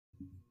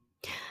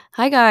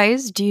Hi,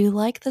 guys. Do you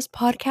like this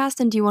podcast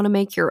and do you want to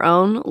make your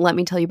own? Let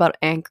me tell you about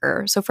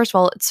Anchor. So, first of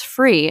all, it's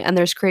free and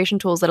there's creation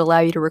tools that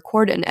allow you to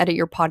record and edit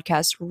your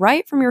podcast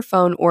right from your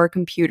phone or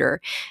computer.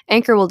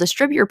 Anchor will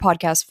distribute your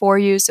podcast for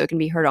you so it can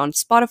be heard on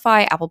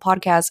Spotify, Apple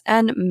Podcasts,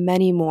 and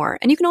many more.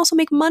 And you can also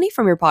make money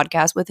from your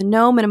podcast with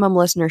no minimum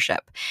listenership.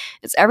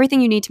 It's everything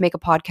you need to make a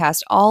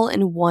podcast all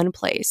in one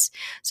place.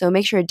 So,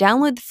 make sure to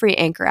download the free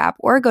Anchor app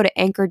or go to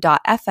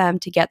anchor.fm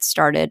to get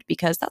started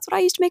because that's what I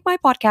used to make my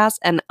podcast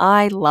and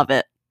I love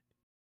it.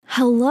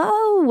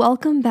 Hello,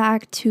 welcome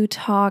back to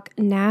Talk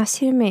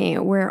Nasty to Me.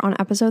 We're on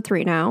episode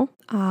 3 now.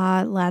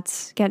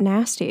 Let's get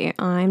nasty.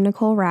 I'm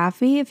Nicole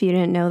Raffi. If you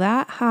didn't know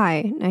that,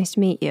 hi, nice to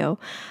meet you.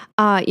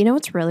 You know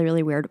what's really,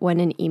 really weird?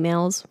 When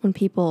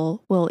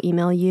people will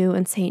email you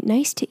and say,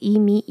 nice to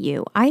meet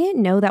you. I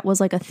didn't know that was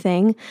like a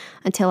thing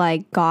until I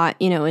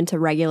got, into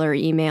regular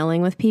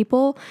emailing with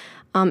people.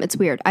 It's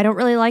weird. I don't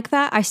really like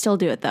that. I still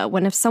do it though.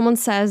 If someone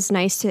says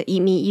nice to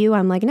meet you,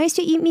 I'm like, nice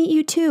to meet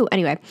you too.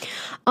 Anyway,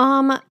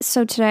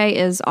 so today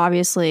is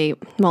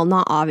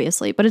not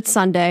obviously, but it's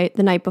Sunday,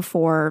 the night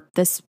before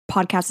this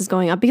podcast is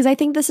going up, because I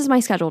think this is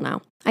my schedule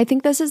now. I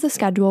think this is the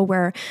schedule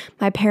where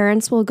my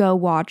parents will go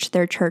watch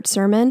their church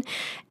sermon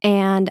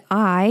and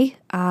I,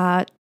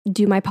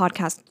 do my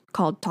podcast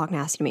called Talk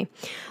Nasty to Me.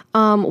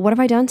 What have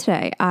I done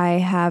today? I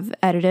have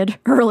edited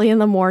early in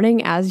the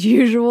morning as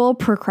usual,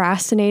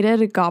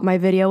 procrastinated, got my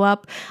video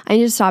up. I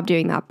need to stop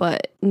doing that,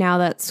 but now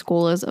that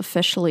school is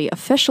officially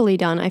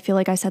done, I feel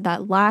like I said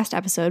that last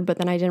episode, but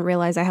then I didn't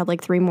realize I had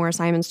like 3 more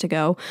assignments to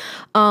go.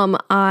 Now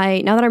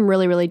that I'm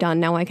really, really done,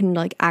 now I can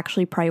like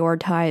actually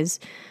prioritize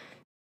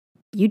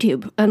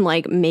YouTube and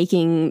like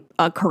making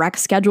a correct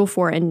schedule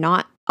for it and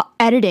not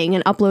editing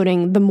and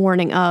uploading the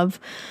morning of.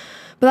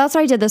 But that's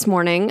what I did this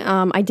morning.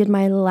 I did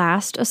my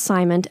last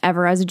assignment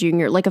ever as a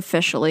junior, like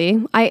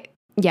officially.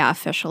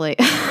 Officially.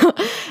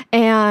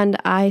 And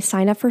I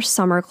signed up for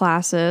summer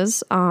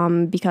classes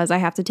because I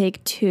have to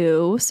take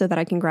 2 so that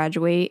I can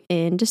graduate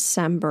in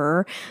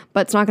December.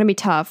 But it's not going to be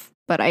tough.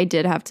 But I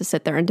did have to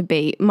sit there and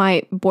debate.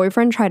 My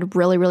boyfriend tried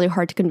really, really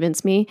hard to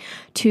convince me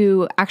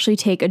to actually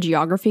take a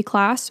geography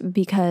class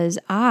because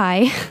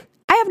I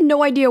have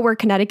no idea where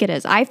Connecticut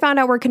is. I found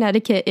out where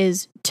Connecticut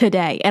is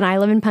today, and I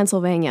live in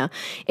Pennsylvania.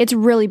 It's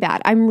really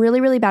bad. I'm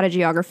really, really bad at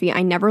geography.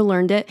 I never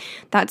learned it.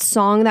 That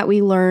song that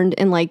we learned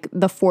in like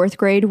the 4th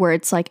grade where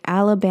it's like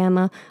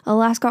Alabama,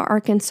 Alaska,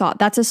 Arkansas,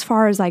 that's as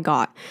far as I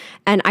got.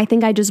 And I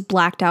think I just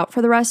blacked out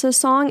for the rest of the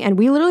song, and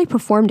we literally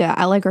performed it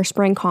at like our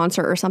spring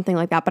concert or something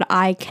like that, but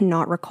I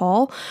cannot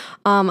recall.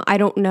 I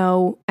don't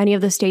know any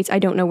of the states. I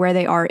don't know where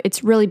they are.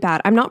 It's really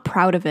bad. I'm not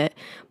proud of it,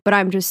 but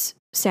I'm just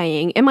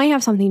saying it might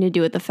have something to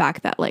do with the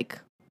fact that like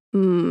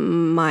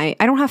I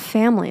don't have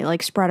family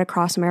like spread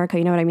across America,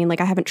 you know what I mean?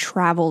 Like I haven't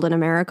traveled in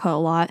America a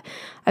lot.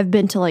 I've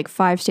been to like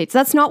 5 states.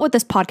 That's not what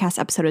this podcast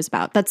episode is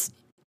about. That's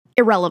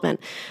irrelevant.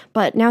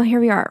 But now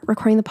here we are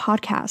recording the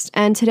podcast.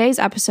 And today's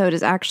episode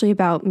is actually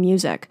about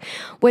music,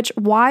 which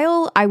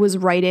while I was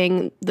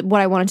writing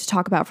what I wanted to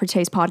talk about for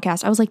today's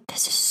podcast, I was like,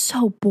 this is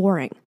so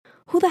boring.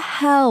 Who the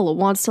hell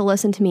wants to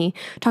listen to me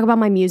talk about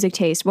my music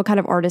taste, what kind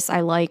of artists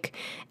I like,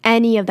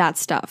 any of that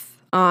stuff?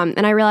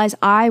 And I realized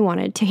I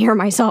wanted to hear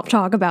myself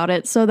talk about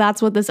it. So that's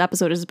what this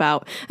episode is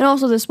about. And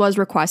also this was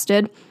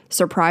requested,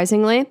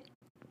 surprisingly.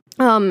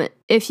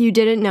 If you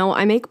didn't know,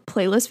 I make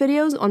playlist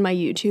videos on my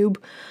YouTube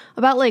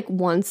about like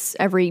once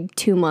every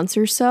 2 months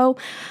or so.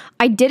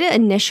 I did it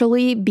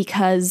initially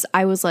because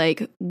I was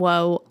like,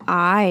 whoa,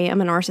 I am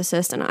a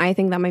narcissist and I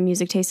think that my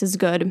music taste is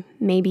good.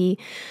 Maybe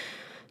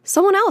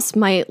someone else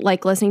might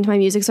like listening to my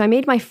music. So I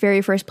made my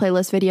very first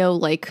playlist video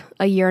like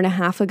a year and a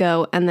half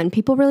ago, and then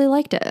people really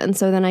liked it. And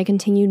so then I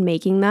continued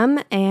making them,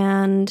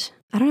 and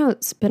I don't know,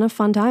 it's been a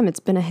fun time.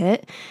 It's been a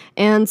hit.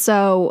 And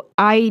so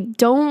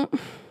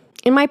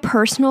in my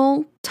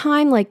personal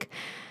time, like,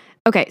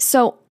 okay,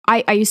 so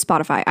I use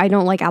Spotify. I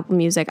don't like Apple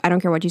Music. I don't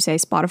care what you say.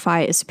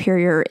 Spotify is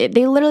superior.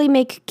 They literally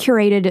make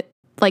curated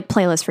like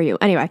playlists for you.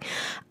 Anyway,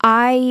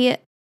 I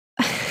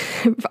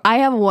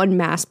have one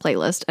mass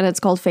playlist and it's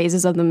called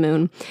Phases of the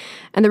Moon.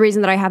 And the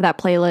reason that I have that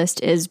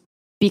playlist is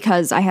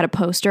because I had a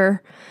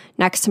poster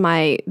next to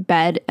my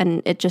bed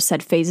and it just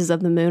said Phases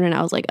of the Moon. And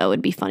I was like, oh,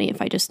 it'd be funny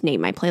if I just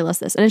named my playlist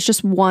this. And it's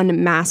just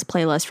one mass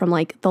playlist from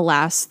like the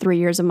last 3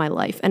 years of my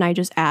life. And I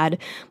just add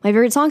my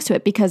favorite songs to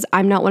it because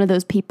I'm not one of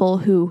those people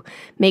who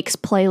makes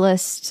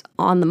playlists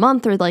on the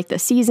month or like the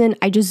season.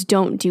 I just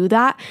don't do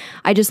that.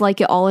 I just like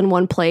it all in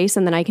one place.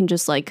 And then I can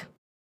just like,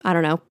 I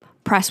don't know,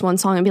 press one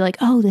song and be like,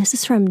 oh, this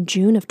is from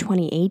June of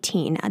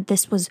 2018.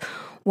 This was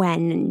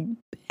when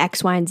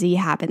X, Y, and Z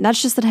happened.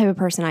 That's just the type of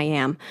person I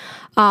am.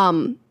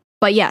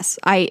 But yes,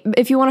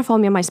 if you want to follow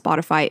me on my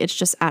Spotify, it's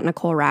just at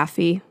Nicole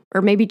Raffi,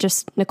 or maybe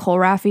just Nicole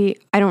Raffi.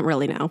 I don't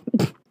really know.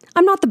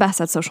 I'm not the best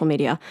at social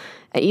media,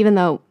 even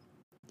though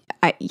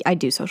I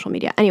do social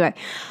media. Anyway,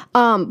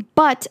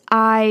 but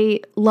I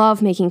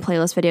love making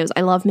playlist videos.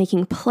 I love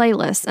making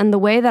playlists. And the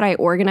way that I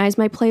organize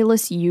my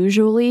playlists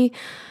usually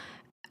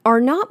are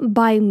not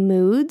by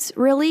moods,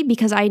 really,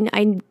 because I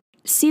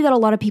see that a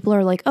lot of people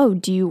are like, oh,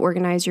 do you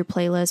organize your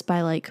playlist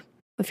by like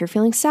if you're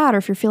feeling sad or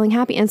if you're feeling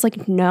happy. And it's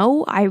like,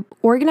 no, I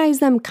organize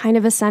them kind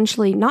of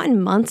essentially not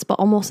in months, but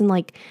almost in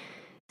like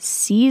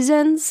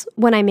seasons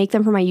when I make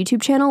them for my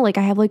YouTube channel. Like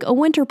I have like a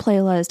winter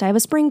playlist, I have a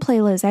spring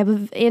playlist, I have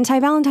an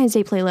anti-Valentine's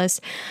Day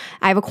playlist,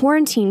 I have a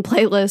quarantine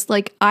playlist.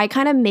 Like I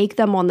kind of make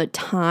them on the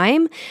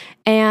time,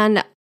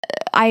 and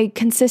I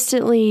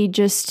consistently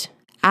just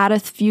add a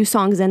few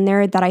songs in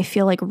there that I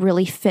feel like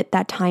really fit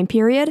that time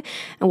period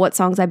and what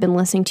songs I've been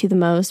listening to the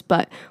most,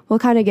 but we'll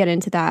kind of get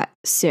into that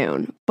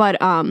soon. But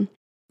a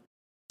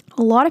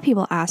lot of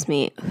people ask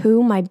me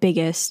who my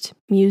biggest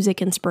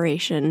music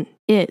inspiration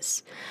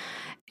is.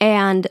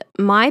 And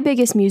my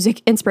biggest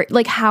music inspiration,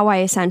 like how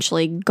I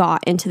essentially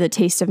got into the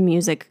taste of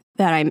music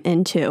that I'm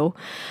into.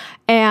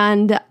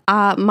 And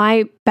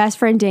my best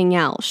friend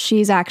Danielle,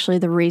 she's actually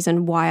the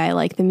reason why I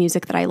like the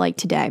music that I like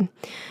today.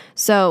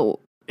 So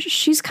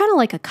she's kind of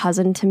like a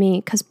cousin to me,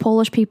 because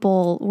Polish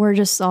people, we're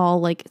just all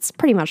like, it's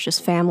pretty much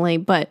just family.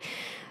 But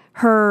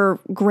her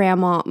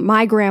grandma,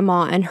 my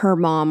grandma and her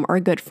mom are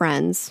good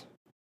friends,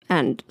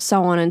 and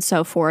so on and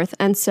so forth.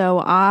 And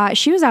so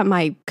she was at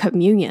my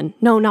communion.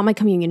 No, not my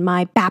communion,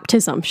 my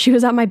baptism. She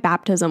was at my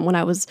baptism when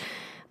I was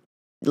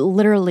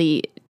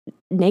literally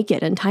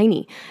naked and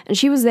tiny. And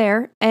she was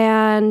there,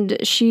 and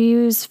she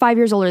was 5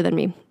 years older than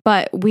me.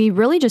 But we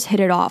really just hit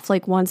it off.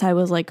 Like once I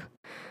was like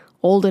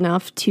old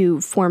enough to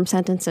form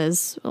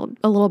sentences,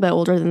 a little bit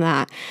older than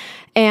that.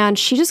 And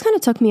she just kind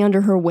of took me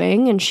under her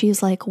wing, and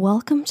she's like,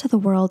 welcome to the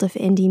world of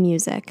indie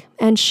music.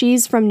 And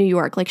she's from New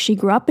York. Like she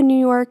grew up in New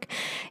York,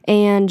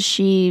 and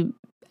she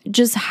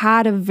just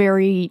had a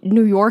very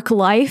New York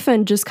life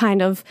and just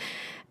kind of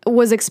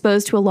was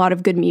exposed to a lot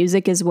of good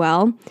music as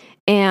well.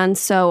 And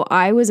so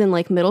I was in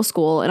like middle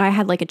school, and I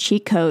had like a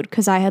cheat code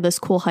because I had this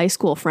cool high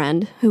school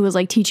friend who was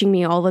like teaching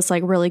me all this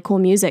like really cool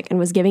music and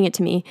was giving it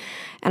to me.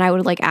 And I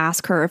would like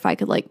ask her if I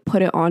could like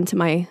put it onto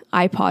my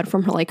iPod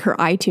from her like her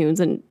iTunes,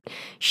 and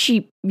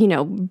she, you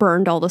know,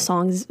 burned all the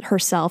songs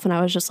herself, and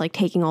I was just like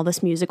taking all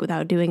this music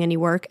without doing any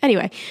work.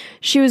 Anyway,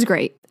 she was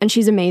great, and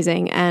she's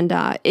amazing. And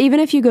even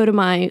if you go to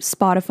my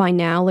Spotify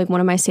now, like one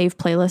of my saved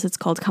playlists, it's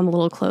called Come a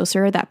Little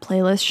Closer. That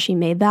playlist, she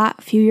made that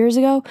a few years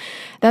ago.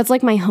 That's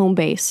like my home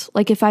base.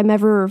 Like if I'm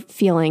ever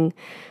feeling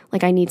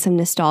like I need some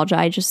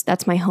nostalgia,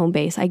 that's my home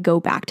base. I go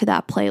back to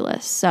that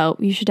playlist. So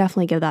you should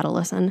definitely give that a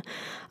listen.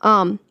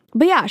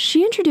 But yeah,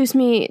 she introduced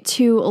me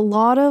to a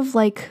lot of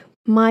like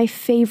my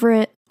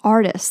favorite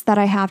artists that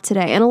I have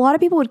today. And a lot of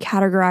people would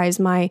categorize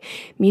my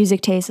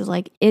music taste as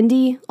like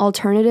indie,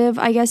 alternative,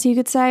 I guess you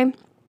could say.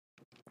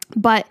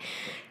 But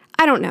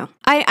I don't know.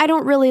 I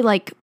don't really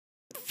like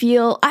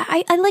feel,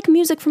 I like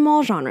music from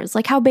all genres.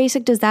 Like how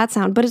basic does that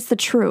sound? But it's the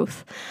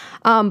truth.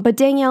 But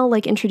Danielle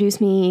like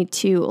introduced me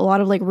to a lot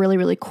of like really,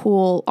 really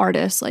cool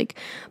artists like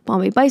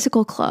Bombay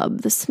Bicycle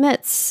Club, The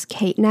Smiths,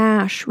 Kate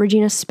Nash,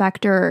 Regina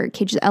Spektor,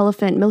 Cage the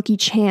Elephant, Milky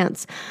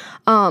Chance.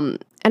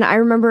 And I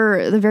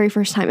remember the very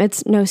first time,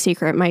 it's no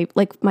secret,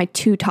 my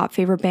two top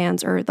favorite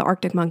bands are the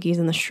Arctic Monkeys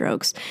and the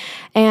Strokes.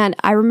 And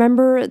I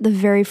remember the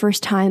very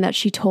first time that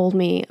she told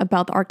me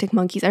about the Arctic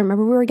Monkeys, I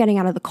remember we were getting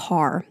out of the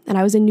car, and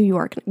I was in New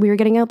York. We were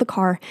getting out of the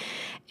car,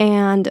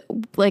 and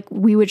like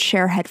we would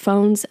share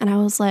headphones, and I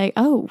was like,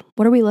 oh,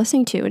 what are we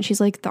listening to? And she's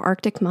like, the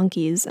Arctic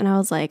Monkeys. And I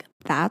was like,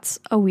 that's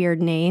a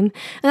weird name.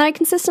 And I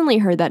consistently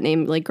heard that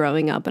name like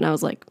growing up, and I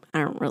was like, I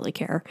don't really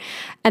care.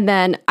 And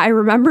then I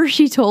remember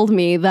she told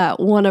me that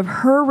one of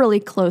her really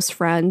close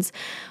friends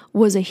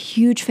was a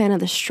huge fan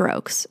of the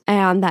Strokes,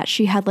 and that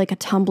she had like a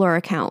Tumblr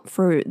account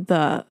for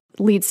the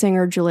lead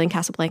singer Julian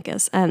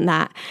Casablancas, and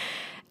that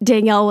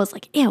Danielle was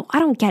like, ew, I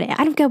don't get it.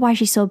 I don't get why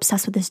she's so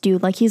obsessed with this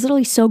dude. Like, he's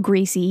literally so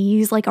greasy.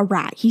 He's like a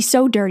rat. He's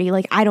so dirty.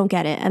 Like, I don't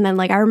get it. And then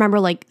like, I remember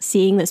like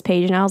seeing this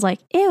page, and I was like,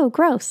 ew,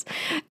 gross.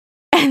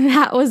 And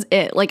that was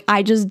it. Like,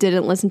 I just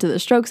didn't listen to the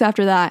Strokes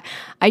after that.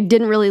 I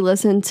didn't really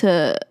listen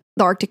to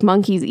the Arctic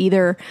Monkeys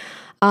either.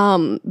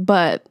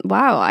 But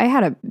wow, I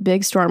had a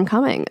big storm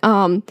coming.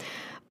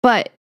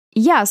 But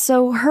yeah,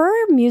 so her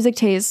music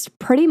taste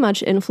pretty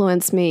much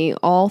influenced me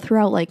all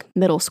throughout like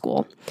middle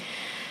school.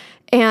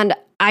 And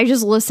I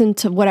just listened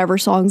to whatever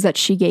songs that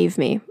she gave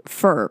me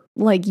for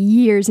like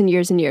years and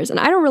years and years. And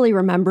I don't really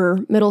remember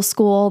middle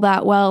school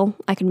that well.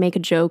 I can make a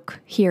joke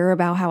here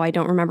about how I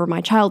don't remember my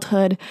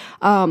childhood.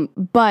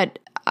 But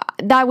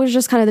that was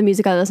just kind of the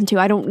music I listened to.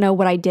 I don't know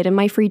what I did in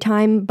my free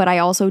time, but I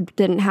also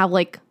didn't have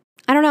like,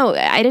 I don't know,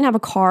 I didn't have a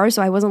car,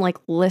 so I wasn't like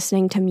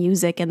listening to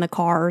music in the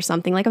car or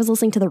something. Like I was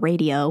listening to the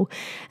radio.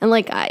 And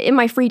like in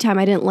my free time,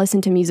 I didn't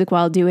listen to music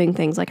while doing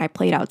things, like I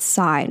played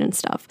outside and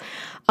stuff.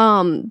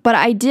 But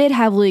I did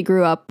heavily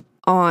grow up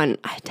on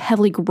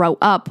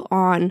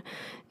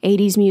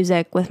 80s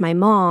music with my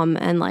mom,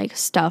 and like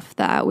stuff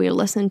that we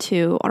listened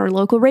to on our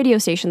local radio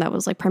station that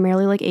was like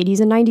primarily like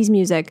 80s and 90s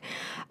music.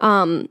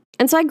 And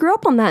so I grew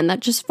up on that, and that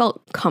just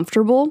felt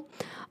comfortable.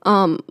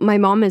 My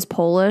mom is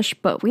Polish,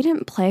 but we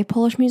didn't play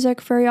Polish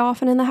music very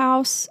often in the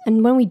house.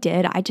 And when we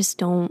did, I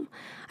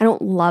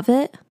don't love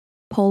it.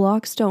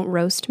 Polacks don't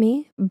roast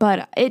me,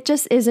 but it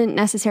just isn't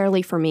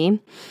necessarily for me.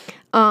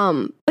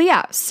 But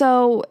yeah,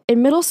 so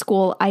in middle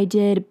school, I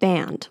did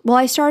band. Well,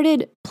 I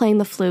started playing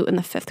the flute in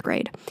the 5th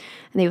grade,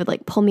 and they would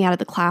like pull me out of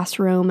the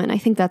classroom. And I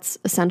think that's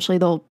essentially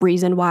the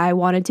reason why I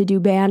wanted to do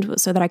band,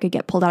 was so that I could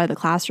get pulled out of the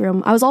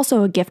classroom. I was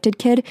also a gifted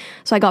kid,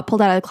 so I got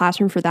pulled out of the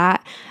classroom for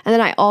that. And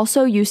then I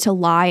also used to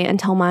lie and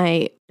tell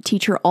my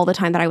teacher all the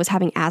time that I was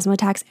having asthma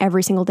attacks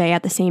every single day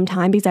at the same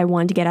time because I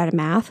wanted to get out of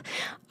math.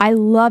 I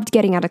loved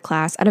getting out of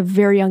class at a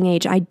very young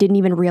age. I didn't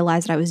even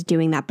realize that I was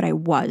doing that, but I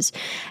was.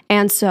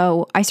 And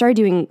so I started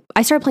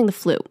playing the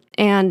flute.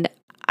 And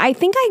I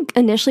think I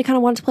initially kind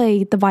of wanted to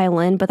play the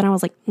violin, but then I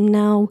was like,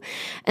 no.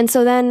 And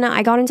so then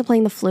I got into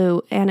playing the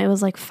flute, and it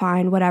was like,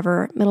 fine,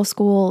 whatever. Middle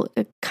school,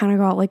 it kind of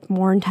got like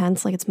more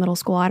intense, like it's middle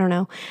school, I don't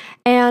know.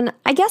 And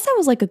I guess I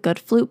was like a good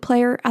flute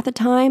player at the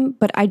time,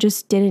 but I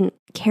just didn't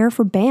care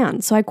for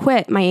band. So I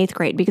quit my 8th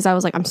grade because I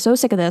was like, I'm so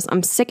sick of this.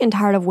 I'm sick and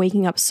tired of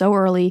waking up so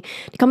early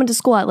to come into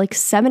school at like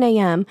 7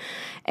 a.m.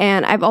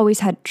 And I've always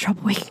had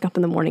trouble waking up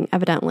in the morning,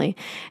 evidently.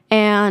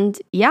 And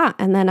yeah,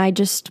 and then I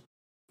just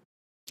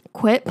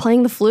quit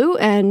playing the flute,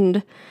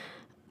 and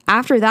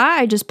after that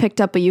I just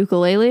picked up a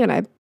ukulele,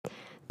 and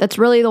that's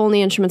really the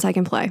only instruments I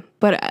can play,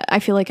 but I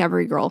feel like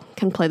every girl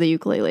can play the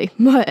ukulele.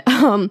 But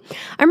I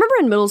remember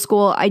in middle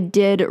school I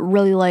did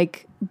really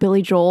like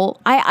Billy Joel.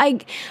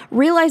 I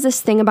realized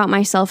this thing about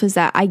myself is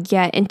that I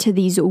get into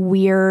these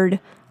weird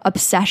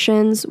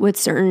obsessions with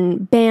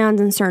certain bands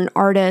and certain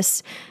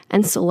artists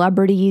and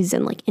celebrities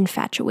and like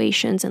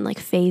infatuations and like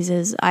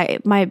phases.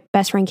 My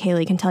best friend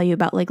Kaylee can tell you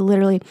about like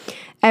literally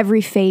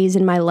every phase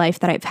in my life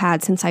that I've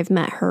had since I've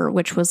met her,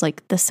 which was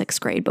like the 6th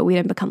grade, but we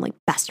didn't become like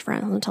best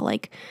friends until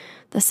like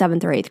the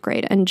 7th or 8th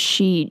grade. And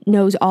she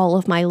knows all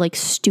of my like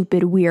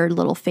stupid, weird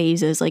little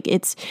phases. Like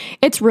it's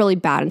really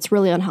bad. It's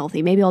really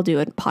unhealthy. Maybe I'll do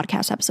a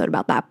podcast episode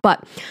about that.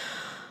 But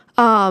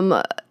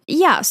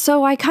yeah,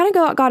 so I kind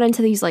of got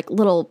into these like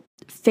little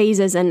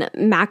phases, and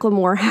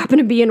Macklemore happened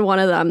to be in one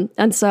of them.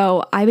 And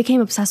so I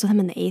became obsessed with him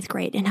in the 8th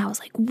grade, and I was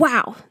like,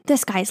 wow,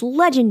 this guy's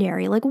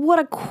legendary. Like, what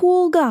a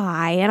cool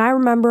guy. And I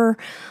remember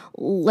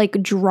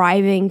like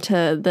driving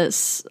to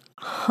this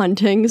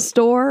hunting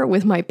store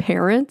with my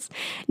parents.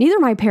 Neither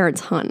of my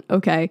parents hunt,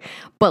 okay?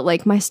 But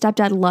like my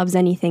stepdad loves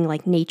anything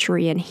like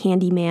naturey and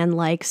handyman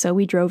like, so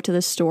we drove to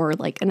the store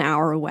like an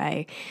hour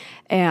away,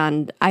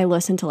 and I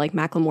listened to like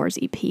Macklemore's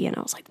EP, and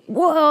I was like,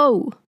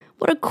 whoa,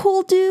 what a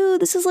cool dude.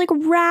 This is like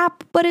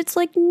rap, but it's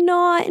like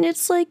not, and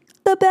it's like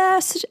the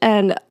best.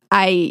 And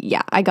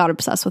I got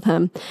obsessed with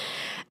him.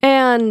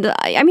 And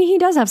I mean, he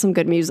does have some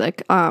good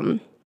music, but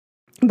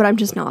I'm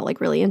just not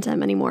like really into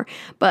him anymore.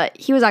 But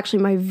he was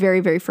actually my very,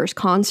 very first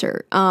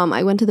concert.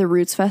 I went to the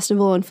Roots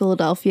Festival in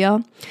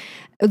Philadelphia,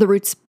 the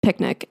Roots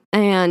Picnic,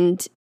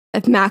 and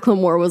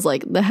Macklemore was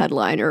like the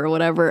headliner or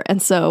whatever.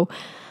 And so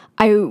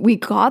we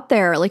got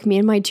there, like me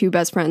and my 2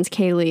 best friends,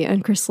 Kaylee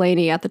and Chris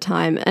Laney at the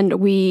time, and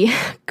we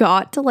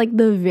got to like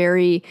the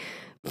very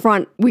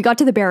front. We got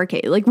to the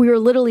barricade. Like we were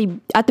literally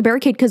at the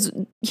barricade because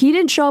he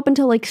didn't show up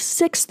until like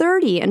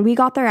 6:30, and we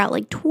got there at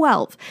like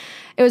 12.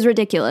 It was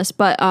ridiculous,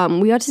 but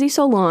we got to see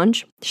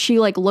Solange. She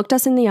like looked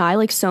us in the eye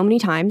like so many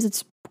times.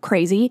 It's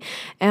crazy.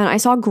 And I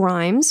saw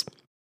Grimes,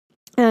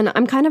 and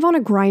I'm kind of on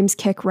a Grimes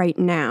kick right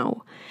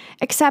now,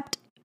 except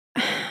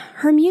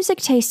her music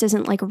taste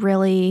isn't like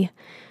really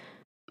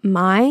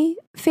my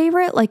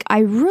favorite. Like I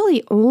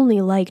really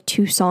only like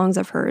 2 songs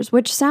of hers,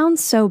 which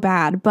sounds so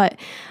bad, but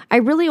I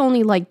really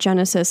only like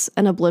Genesis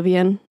and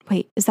Oblivion.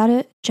 Wait, is that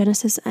it?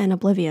 Genesis and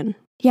Oblivion.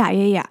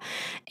 Yeah.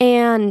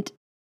 And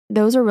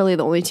those are really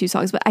the only 2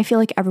 songs, but I feel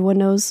like everyone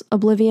knows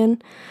Oblivion.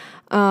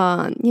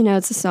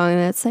 It's a song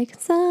that's like,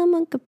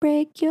 someone could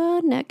break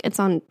your neck. It's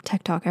on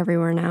TikTok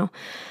everywhere now.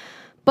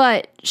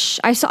 But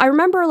I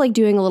remember like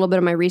doing a little bit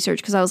of my research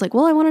because I was like,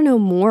 well, I want to know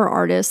more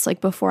artists like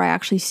before I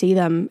actually see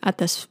them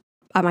at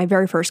my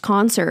very first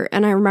concert.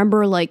 And I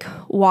remember like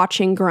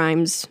watching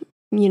Grimes,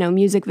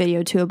 music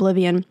video to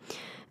Oblivion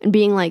and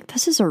being like,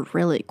 this is a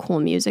really cool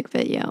music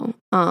video.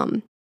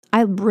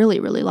 I really,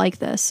 really like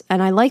this.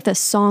 And I like this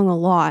song a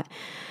lot.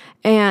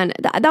 And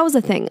that was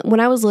the thing. When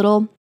I was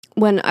little,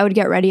 when I would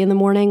get ready in the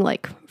morning,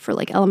 like for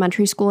like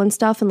elementary school and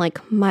stuff, and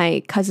like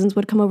my cousins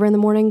would come over in the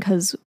morning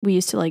because we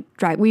used to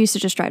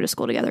just drive to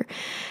school together,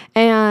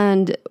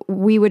 and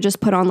we would just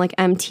put on like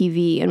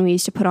MTV, and we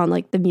used to put on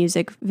like the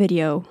music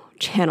video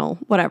channel,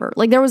 whatever.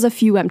 Like there was a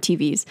few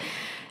MTVs.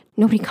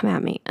 Nobody come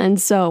at me.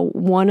 And so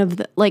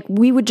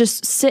we would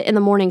just sit in the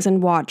mornings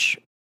and watch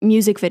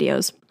music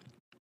videos,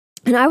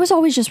 and I was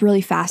always just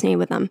really fascinated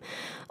with them.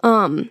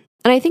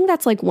 And I think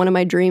that's like one of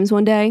my dreams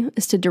one day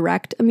is to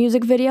direct a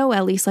music video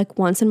at least like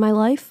once in my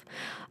life.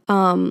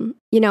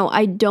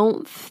 I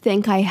don't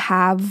think I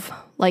have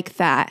like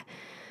that.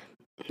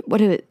 What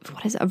is it?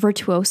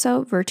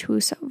 Virtuoso,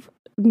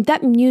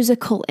 that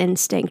musical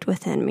instinct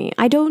within me.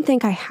 I don't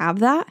think I have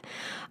that.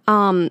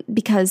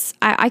 Because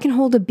I can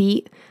hold a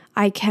beat.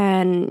 I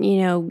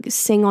can,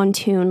 sing on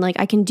tune. Like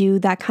I can do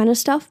that kind of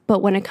stuff. But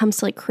when it comes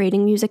to like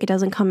creating music, it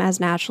doesn't come as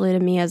naturally to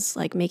me as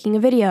like making a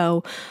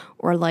video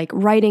or like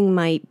writing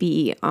might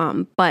be.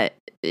 But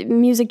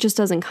music just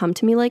doesn't come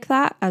to me like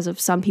that. As of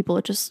some people,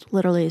 it just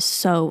literally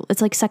is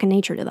it's like second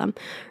nature to them.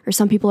 Or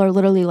some people are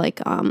literally like,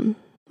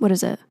 what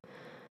is it?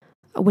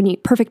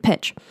 Perfect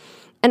pitch.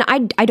 And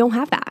I don't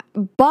have that.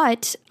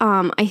 But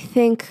I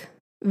think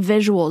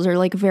visuals are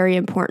like very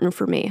important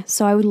for me.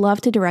 So I would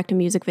love to direct a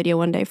music video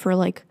one day for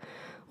like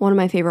one of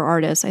my favorite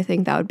artists. I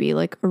think that would be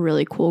like a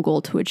really cool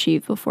goal to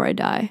achieve before I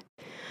die.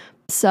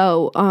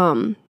 So,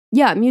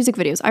 yeah, music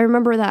videos. I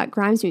remember that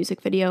Grimes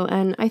music video,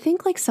 and I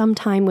think like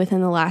sometime within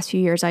the last few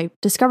years, I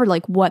discovered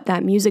like what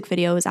that music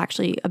video is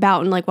actually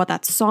about and like what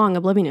that song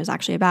Oblivion is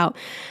actually about.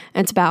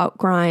 And it's about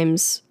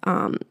Grimes'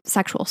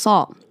 sexual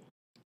assault.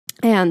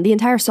 And the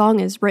entire song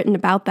is written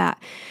about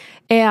that.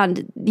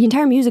 And the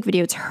entire music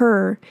video, it's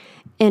her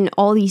in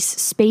all these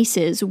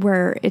spaces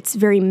where it's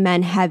very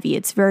men heavy.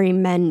 It's very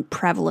men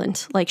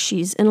prevalent. Like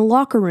she's in a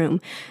locker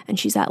room and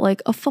she's at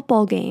like a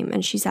football game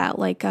and she's at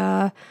like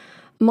a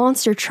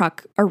monster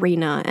truck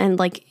arena and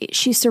like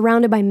she's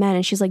surrounded by men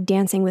and she's like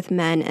dancing with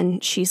men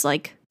and she's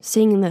like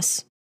singing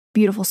this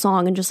beautiful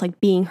song and just like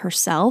being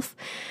herself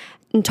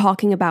and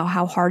talking about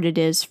how hard it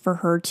is for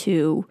her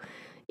to,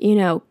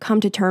 come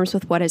to terms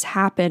with what has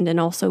happened and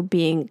also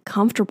being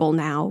comfortable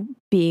now,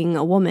 being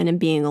a woman and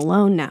being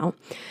alone now.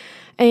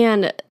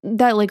 And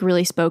that like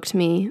really spoke to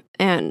me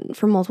and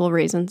for multiple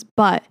reasons.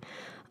 But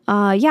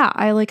yeah,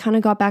 I like kind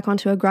of got back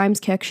onto a Grimes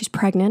kick. She's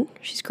pregnant.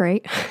 She's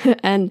great.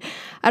 And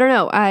I don't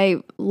know.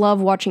 I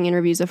love watching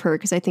interviews of her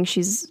because I think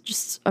she's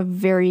just a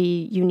very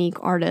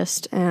unique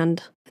artist.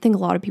 And I think a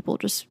lot of people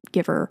just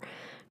give her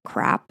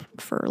crap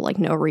for like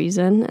no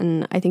reason.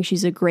 And I think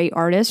she's a great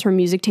artist. Her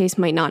music taste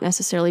might not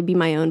necessarily be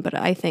my own, but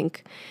I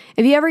think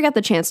if you ever get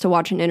the chance to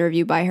watch an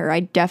interview by her,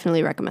 I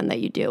definitely recommend that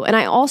you do. And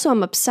I also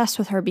am obsessed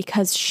with her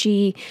because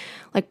she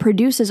like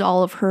produces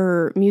all of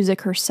her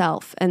music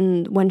herself.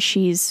 And when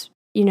she's,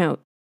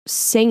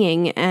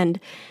 singing, and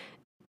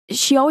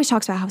she always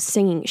talks about how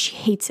singing, she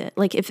hates it.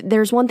 Like if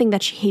there's one thing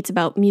that she hates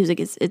about music,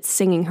 it's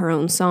singing her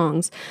own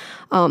songs.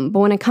 But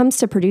when it comes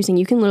to producing,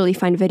 you can literally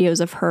find videos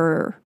of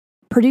her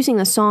producing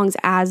the songs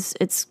as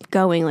it's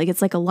going. Like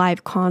it's like a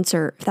live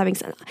concert, if that makes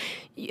sense.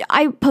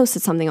 I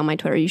posted something on my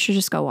Twitter. You should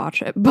just go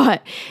watch it.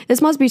 But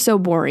this must be so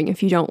boring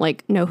if you don't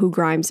like know who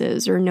Grimes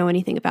is or know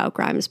anything about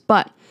Grimes.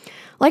 But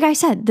like I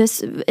said,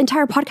 this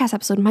entire podcast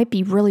episode might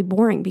be really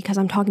boring because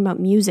I'm talking about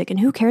music,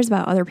 and who cares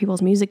about other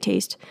people's music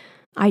taste?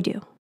 I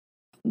do.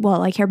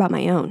 Well, I care about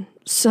my own.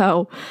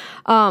 So,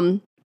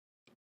 but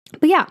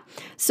yeah.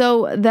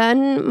 So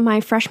then my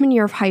freshman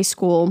year of high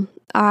school,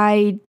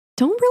 I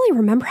don't really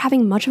remember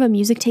having much of a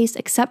music taste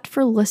except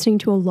for listening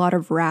to a lot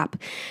of rap.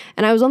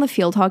 And I was on the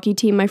field hockey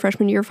team my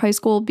freshman year of high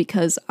school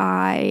because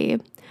I,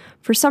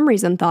 for some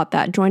reason, thought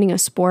that joining a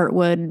sport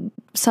would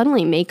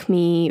suddenly make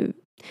me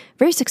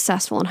very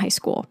successful in high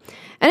school.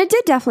 And it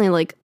did definitely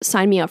like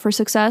sign me up for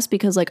success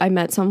because like I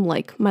met some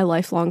like my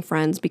lifelong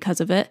friends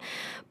because of it.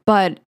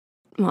 But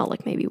well,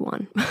 like maybe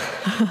one.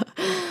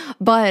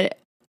 But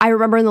I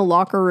remember in the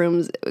locker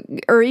rooms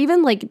or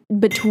even like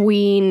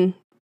between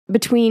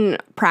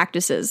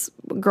practices,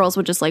 girls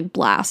would just like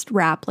blast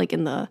rap like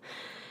in the,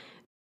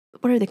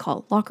 what are they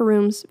called? Locker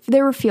rooms.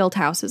 They were field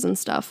houses and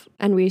stuff.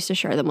 And we used to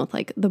share them with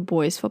like the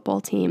boys football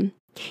team.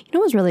 You know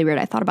what was really weird?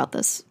 I thought about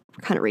this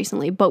kind of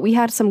recently, but we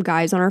had some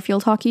guys on our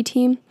field hockey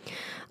team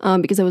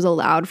because it was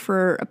allowed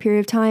for a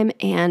period of time,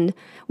 and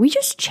we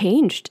just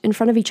changed in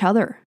front of each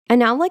other. And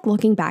now like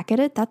looking back at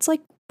it, that's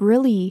like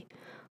really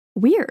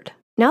weird.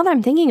 Now that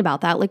I'm thinking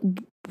about that, like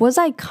was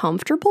I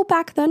comfortable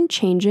back then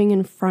changing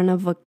in front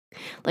of an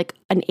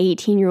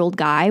 18-year-old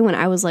guy when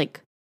I was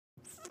like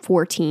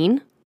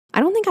 14? I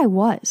don't think I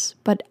was,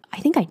 but I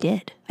think I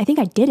did. I think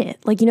I did it.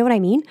 Like, you know what I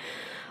mean?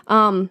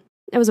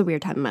 It was a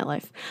weird time in my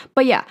life.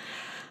 But yeah,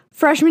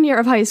 freshman year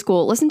of high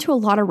school, listened to a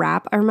lot of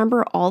rap. I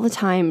remember all the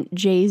time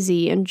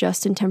Jay-Z and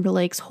Justin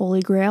Timberlake's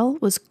Holy Grail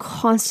was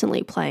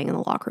constantly playing in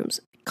the locker rooms.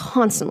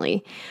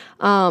 Constantly.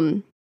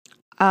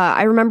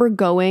 I remember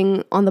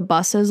going on the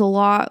buses a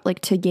lot, like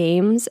to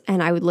games,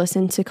 and I would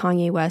listen to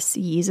Kanye West's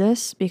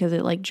Yeezus because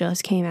it like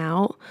just came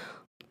out.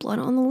 Blood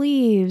on the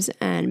Leaves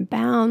and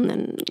Bound.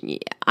 And yeah,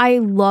 I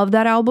love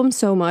that album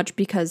so much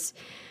because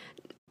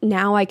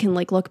now I can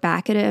like look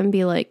back at it and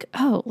be like,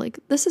 oh, like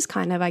this is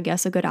kind of, I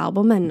guess, a good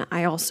album. And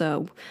I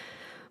also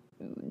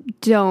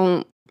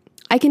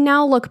I can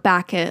now look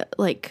back at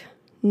like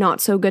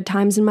not so good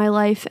times in my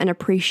life and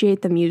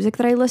appreciate the music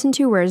that I listened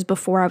to. Whereas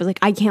before I was like,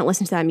 I can't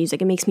listen to that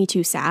music. It makes me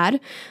too sad.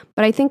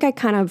 But I think I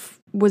kind of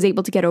was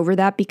able to get over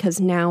that because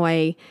now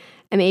I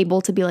am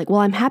able to be like, well,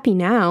 I'm happy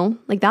now.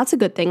 Like that's a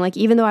good thing. Like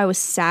even though I was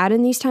sad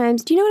in these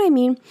times, do you know what I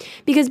mean?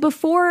 Because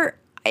before,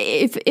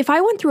 if I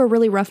went through a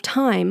really rough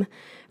time,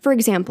 for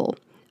example,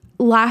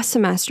 last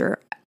semester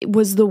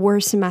was the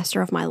worst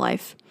semester of my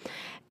life.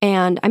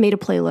 And I made a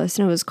playlist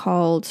and it was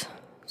called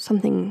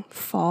something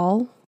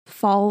Fall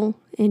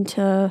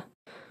into,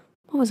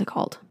 what was it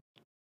called?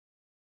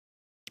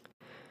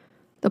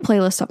 the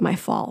playlist of my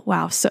fall.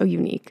 Wow, so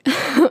unique.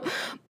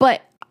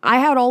 But I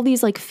had all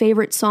these like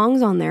favorite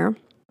songs on there,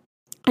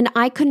 and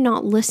I could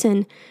not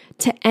listen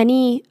to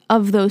any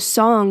of those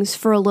songs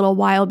for a little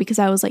while because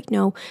I was like,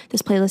 no,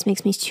 this playlist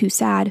makes me too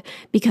sad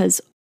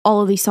because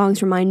all of these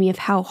songs remind me of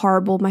how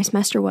horrible my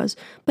semester was.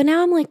 But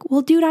now I'm like,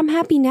 well, dude, I'm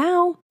happy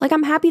now. Like,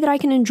 I'm happy that I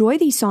can enjoy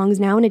these songs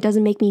now and it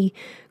doesn't make me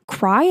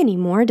cry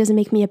anymore. It doesn't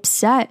make me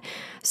upset.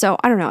 So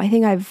I don't know. I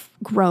think I've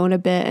grown a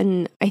bit,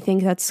 and I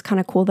think that's kind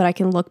of cool that I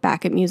can look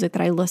back at music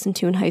that I listened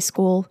to in high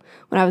school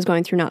when I was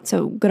going through not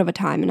so good of a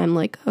time. And I'm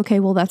like,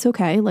 okay, well, that's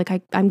okay. Like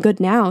I'm good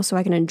now, so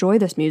I can enjoy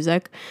this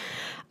music.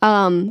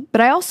 But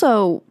I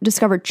also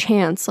discovered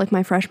Chance, like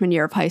my freshman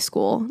year of high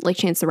school, like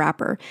Chance the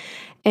Rapper.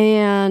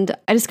 And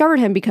I discovered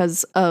him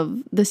because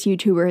of this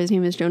YouTuber. His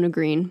name is Jonah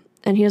Green.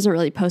 And he doesn't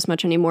really post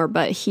much anymore,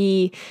 but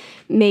he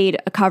made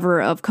a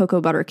cover of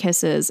Cocoa Butter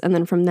Kisses. And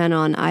then from then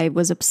on, I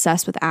was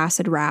obsessed with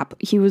acid rap.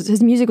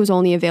 His music was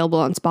only available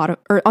on Spotify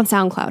or on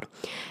SoundCloud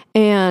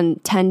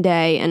and 10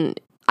 Day. And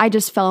I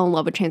just fell in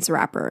love with Chance the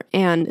Rapper.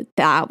 And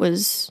that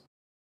was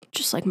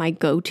just like my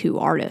go-to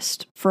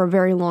artist for a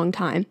very long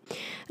time.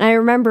 And I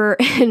remember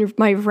in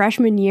my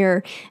freshman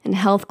year in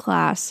health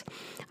class,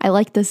 I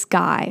liked this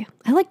guy.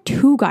 I liked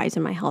two guys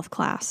in my health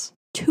class,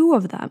 two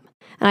of them.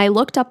 And I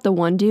looked up the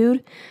one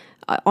dude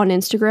on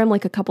Instagram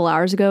like a couple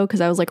hours ago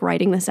because I was like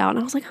writing this out, and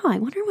I was like, I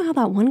wonder how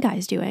that one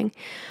guy's doing.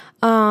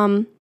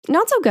 Not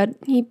so good.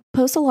 He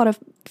posts a lot of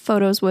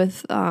photos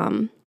with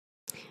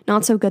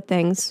not so good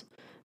things.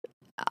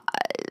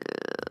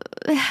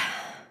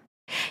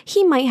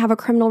 He might have a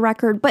criminal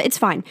record, but it's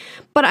fine.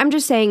 But I'm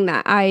just saying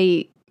that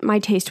my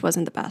taste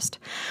wasn't the best.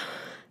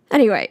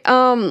 Anyway,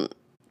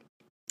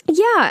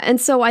 yeah, and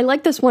so I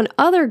like this one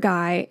other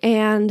guy,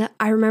 and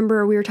I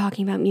remember we were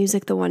talking about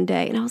music the one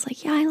day, and I was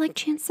like, yeah, I like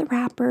Chance the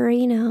Rapper,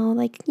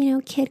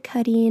 Kid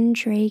Cudi and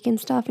Drake and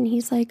stuff, and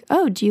he's like,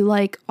 oh, do you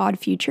like Odd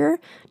Future?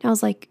 And I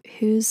was like,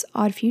 who's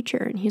Odd Future?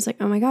 And he's like,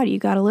 oh my god, you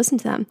gotta listen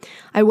to them.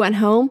 I went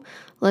home,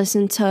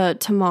 listened to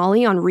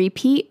Molly on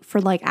repeat for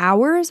like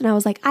hours, and I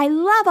was like, I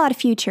love Odd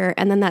Future.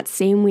 And then that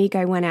same week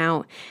I went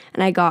out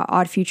and I got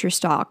Odd Future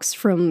stocks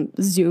from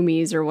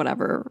Zoomies or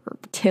whatever, or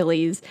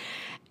Tilly's.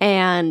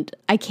 And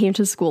I came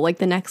to school like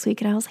the next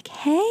week and I was like,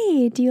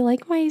 hey, do you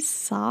like my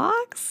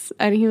socks?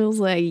 And he was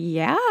like,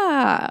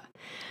 yeah.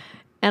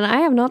 And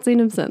I have not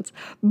seen him since.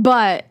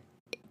 But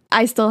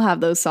I still have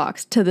those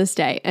socks to this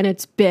day. And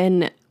it's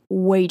been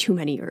way too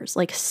many years,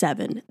 like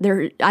 7.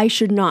 I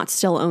should not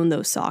still own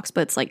those socks, but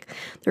it's like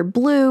they're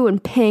blue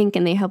and pink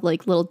and they have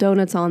like little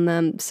donuts on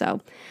them. So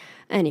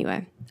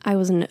anyway, I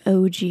was an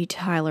OG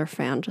Tyler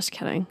fan, just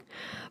kidding.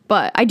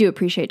 But I do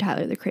appreciate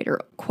Tyler, the Creator,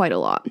 quite a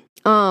lot.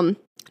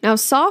 Now,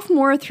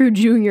 sophomore through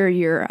junior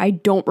year, I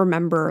don't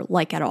remember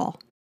at all.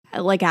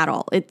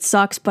 It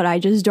sucks, but I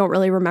just don't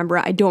really remember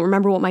it. I don't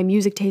remember what my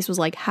music taste was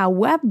like.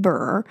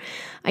 However,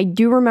 I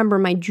do remember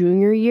my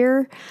junior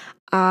year.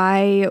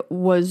 I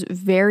was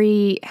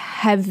very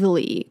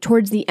heavily,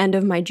 towards the end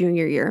of my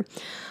junior year,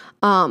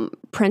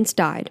 Prince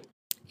died.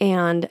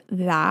 And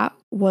that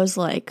was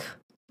like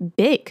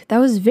big. That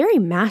was very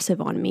massive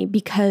on me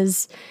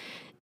because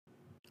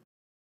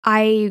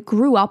I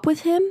grew up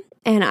with him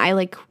and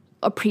I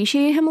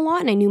appreciated him a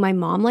lot, and I knew my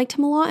mom liked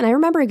him a lot, and I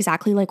remember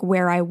exactly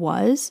where I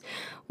was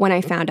when I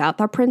found out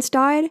that Prince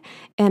died,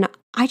 and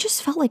I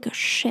just felt like a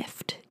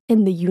shift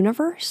in the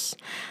universe.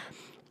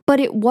 But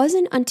it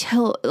wasn't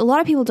until, a lot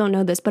of people don't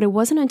know this, but it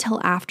wasn't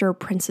until after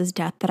Prince's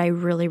death that I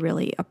really,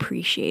 really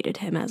appreciated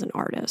him as an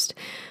artist,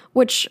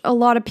 which a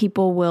lot of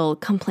people will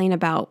complain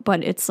about,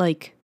 but it's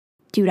like,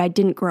 dude, I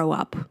didn't grow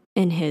up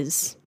in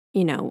his,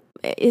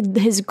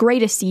 his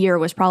greatest year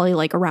was probably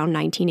around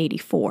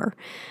 1984.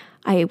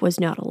 I was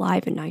not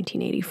alive in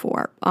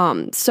 1984.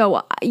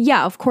 So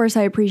yeah, of course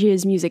I appreciate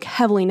his music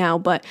heavily now,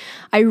 but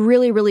I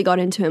really, really got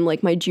into him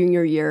my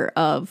junior year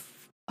of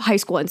high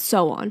school and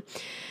so on.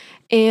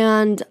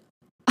 And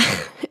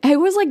it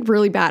was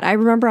really bad. I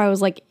remember I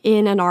was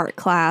in an art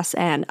class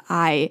and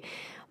my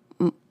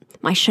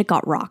shit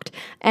got rocked.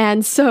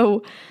 And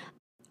so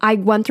I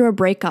went through a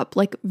breakup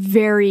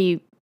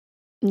very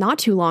not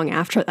too long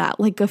after that,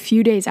 a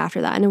few days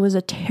after that. And it was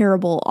a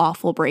terrible,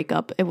 awful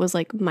breakup. It was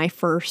my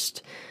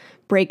first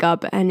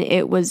breakup, and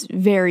it was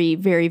very,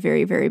 very,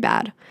 very, very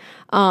bad.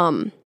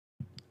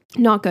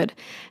 Not good.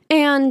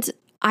 And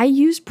I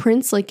used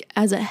Prince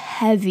as a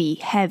heavy,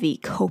 heavy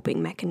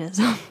coping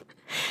mechanism.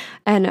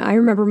 And I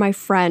remember my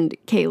friend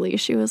Kaylee,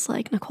 she was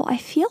like, Nicole, I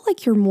feel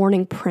like you're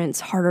mourning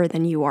Prince harder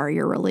than you are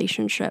your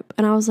relationship.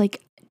 And I was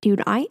like,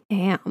 dude, I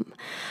am.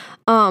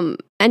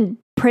 And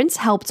Prince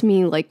helped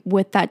me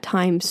with that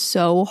time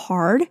so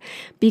hard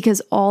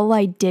because all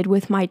I did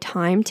with my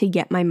time to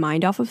get my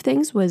mind off of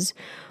things was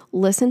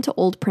listen to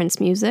old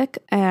Prince music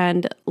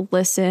and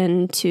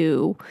listen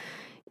to,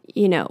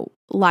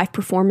 live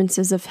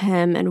performances of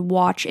him and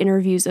watch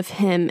interviews of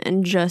him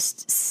and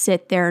just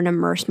sit there and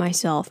immerse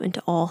myself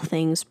into all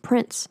things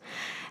Prince.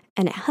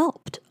 And it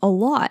helped a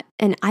lot.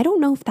 And I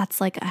don't know if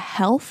that's a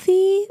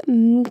healthy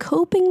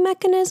coping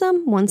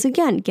mechanism. Once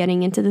again,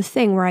 getting into the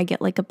thing where I get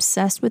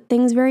obsessed with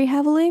things very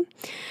heavily.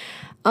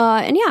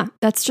 And yeah,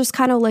 that's just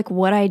kind of like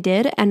what I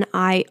did. And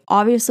I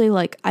obviously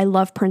like, I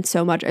love Prince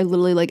so much. I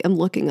literally like am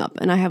looking up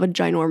and I have a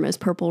ginormous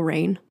Purple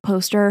Rain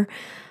poster.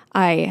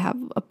 I have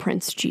a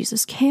Prince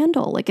Jesus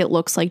candle. Like it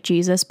looks like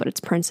Jesus, but it's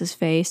Prince's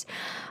face.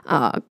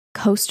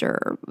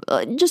 Coaster,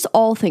 just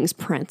all things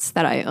Prince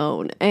that I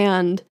own.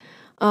 And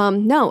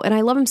no, and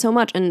I love him so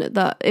much. And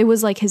it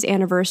was like his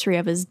anniversary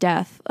of his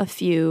death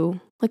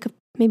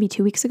maybe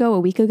 2 weeks ago, a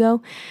week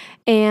ago.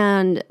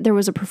 And there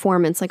was a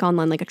performance like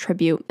online, like a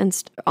tribute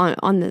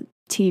on the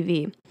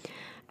TV.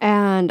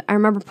 And I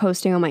remember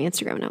posting on my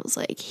Instagram and I was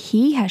like,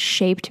 he has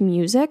shaped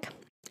music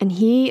and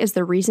he is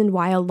the reason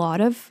why a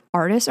lot of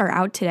artists are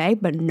out today,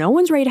 but no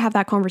one's ready to have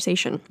that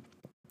conversation.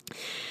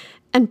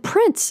 And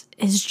Prince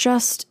is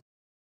just,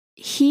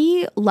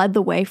 he led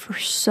the way for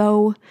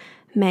so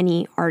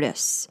many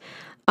artists.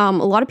 A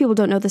lot of people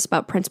don't know this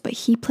about Prince, but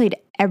he played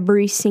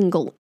every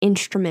single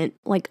instrument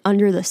like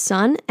under the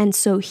sun. And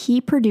so he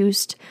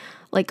produced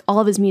like all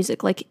of his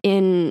music, like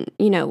in,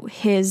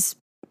 his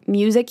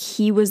music,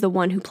 he was the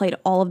one who played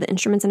all of the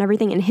instruments and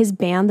everything. And his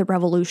band, The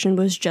Revolution,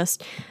 was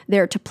just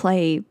there to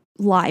play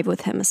live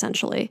with him,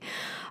 essentially.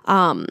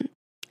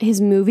 His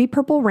movie,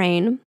 Purple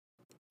Rain,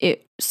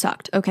 it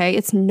sucked, okay?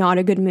 It's not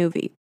a good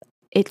movie.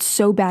 It's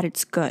so bad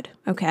it's good,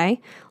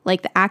 okay?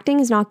 Like, the acting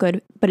is not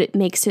good, but it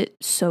makes it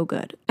so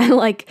good. And,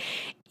 like,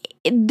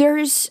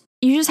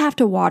 you just have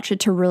to watch it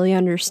to really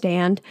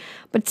understand.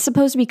 But it's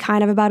supposed to be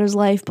kind of about his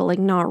life, but, like,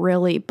 not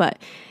really. But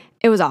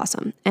it was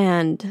awesome.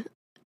 And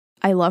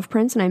I love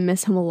Prince, and I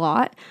miss him a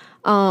lot.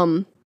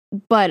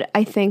 But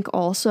I think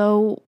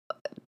also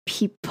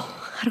people,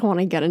 I don't want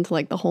to get into,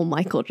 like, the whole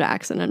Michael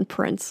Jackson and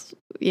Prince,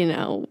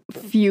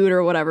 feud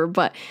or whatever,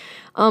 but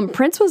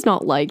Prince was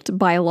not liked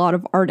by a lot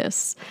of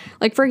artists.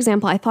 Like, for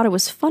example, I thought it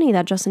was funny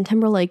that Justin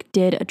Timberlake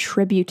did a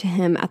tribute to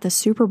him at the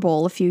Super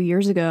Bowl a few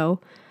years ago.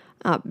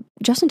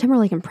 Justin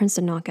Timberlake and Prince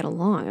did not get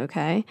along,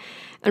 okay?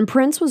 And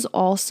Prince was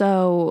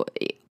also,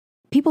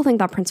 people think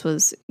that Prince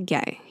was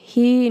gay.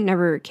 He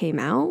never came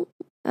out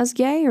as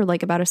gay or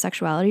like about his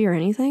sexuality or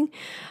anything.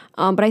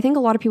 But I think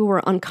a lot of people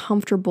were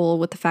uncomfortable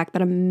with the fact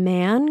that a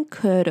man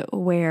could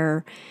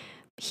wear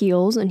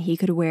heels and he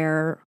could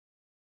wear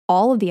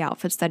all of the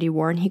outfits that he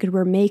wore and he could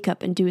wear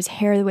makeup and do his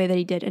hair the way that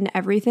he did and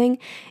everything.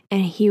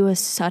 And he was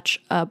such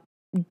a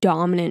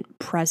dominant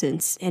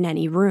presence in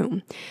any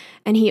room.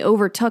 And he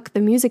overtook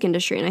the music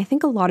industry. And I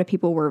think a lot of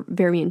people were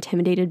very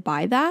intimidated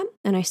by that.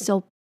 And I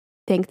still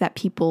think that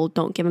people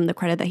don't give him the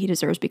credit that he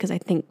deserves because I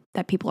think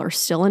that people are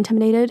still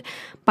intimidated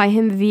by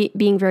him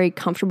being very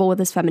comfortable with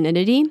his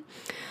femininity.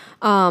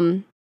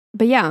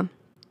 But yeah,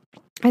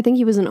 I think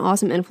he was an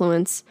awesome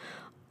influence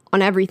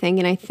on everything.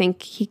 And I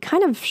think he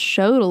kind of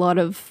showed a lot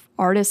of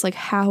artists like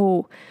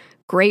how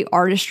great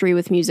artistry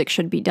with music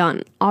should be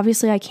done.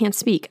 Obviously, I can't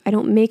speak. I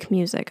don't make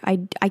music. I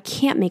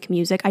can't make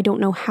music. I don't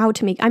know how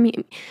to make, I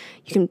mean,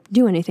 you can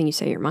do anything you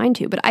set your mind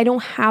to, but I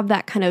don't have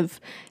that kind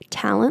of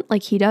talent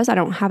like he does. I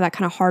don't have that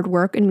kind of hard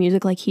work in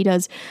music like he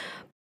does.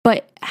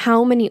 But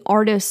how many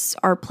artists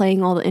are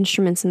playing all the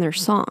instruments in their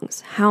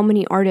songs? How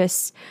many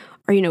artists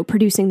are,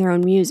 producing their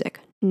own music?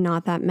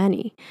 Not that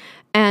many.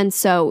 And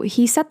so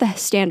he set the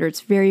standards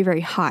very,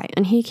 very high.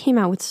 And he came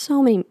out with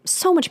so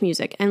much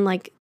music and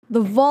like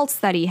the vaults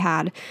that he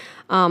had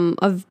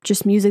of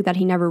just music that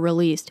he never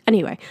released.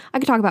 Anyway, I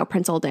could talk about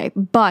Prince all day,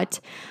 but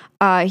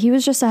he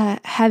was just a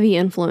heavy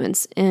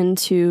influence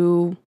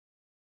into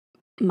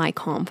my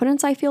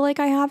confidence I feel like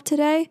I have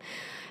today.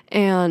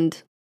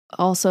 And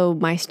also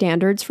my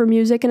standards for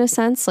music in a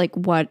sense, like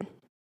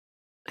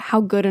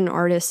how good an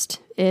artist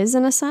is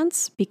in a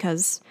sense,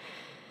 because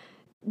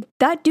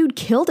that dude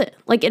killed it.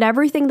 Like in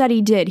everything that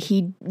he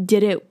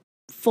did it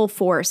full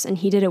force and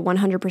he did it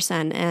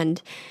 100%.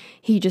 And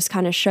he just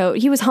kind of showed,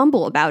 he was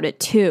humble about it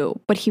too,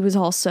 but he was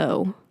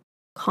also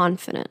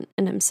confident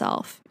in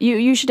himself.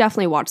 You should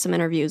definitely watch some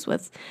interviews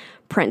with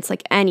Prince,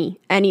 like any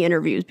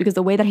interviews, because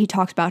the way that he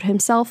talks about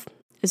himself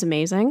is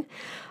amazing.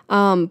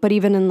 But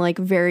even in like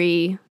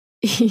very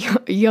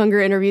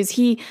younger interviews,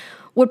 he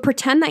would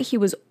pretend that he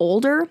was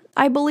older,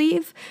 I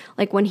believe.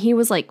 Like when he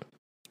was like,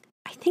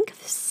 I think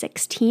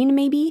 16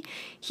 maybe,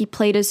 he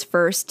played his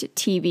first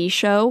TV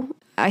show.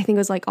 I think it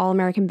was like All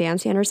American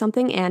Bandstand or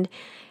something. And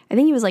I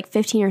think he was like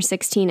 15 or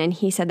 16 and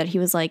he said that he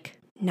was like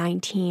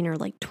 19 or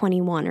like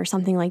 21 or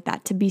something like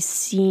that, to be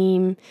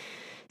seen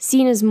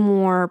as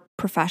more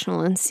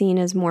professional and seen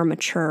as more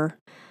mature.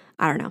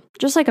 I don't know,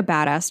 just like a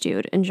badass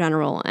dude in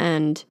general.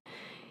 And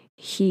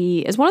he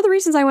is one of the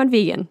reasons I went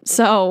vegan.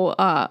 So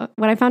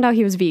when I found out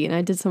he was vegan,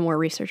 I did some more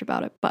research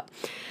about it. But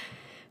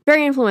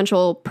very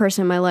influential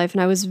person in my life.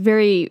 And I was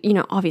very,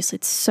 obviously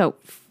it's so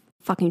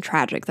fucking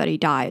tragic that he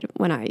died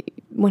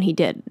when he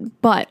did.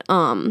 But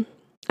I'm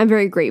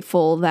very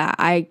grateful that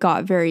I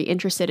got very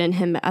interested in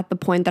him at the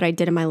point that I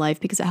did in my life,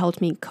 because it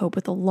helped me cope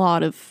with a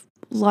lot of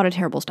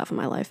terrible stuff in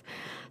my life.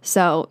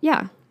 So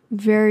yeah,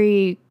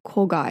 very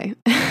cool guy.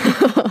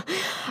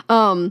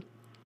 And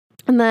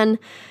then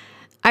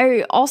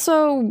I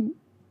also,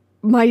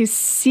 my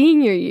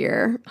senior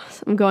year,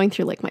 I'm going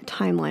through like my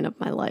timeline of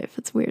my life.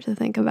 It's weird to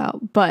think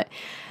about, but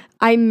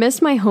I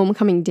missed my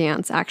homecoming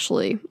dance,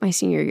 actually, my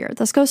senior year.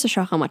 This goes to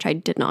show how much I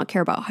did not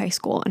care about high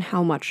school and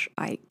how much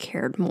I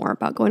cared more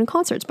about going to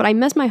concerts. But I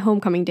missed my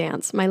homecoming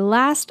dance, my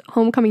last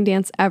homecoming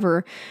dance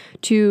ever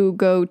to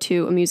go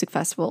to a music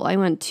festival. I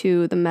went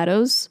to the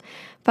Meadows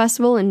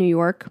Festival in New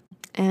York,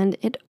 and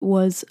it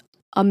was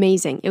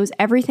amazing. It was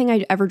everything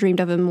I'd ever dreamed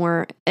of and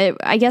more.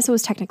 I guess it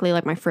was technically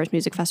like my first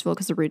music festival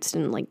because the Roots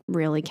didn't like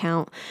really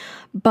count.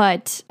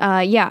 But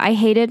yeah, I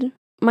hated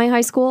my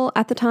high school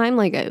at the time.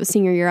 Like it was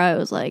senior year, I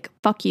was like,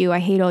 fuck you, I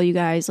hate all you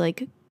guys,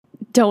 like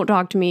don't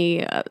talk to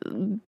me,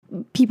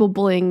 people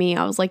bullying me.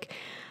 I was like,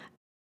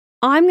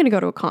 I'm gonna go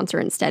to a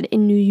concert instead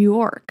in New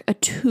York, a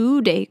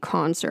 2-day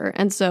concert.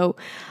 And so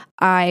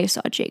I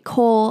saw J.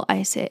 Cole,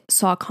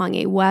 saw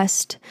Kanye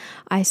West,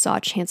 I saw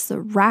Chance the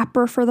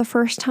Rapper for the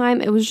first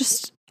time. It was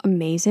just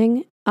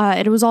amazing.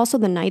 It was also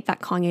the night that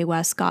Kanye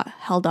West got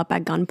held up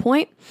at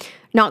gunpoint.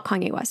 Not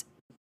Kanye West,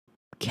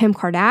 Kim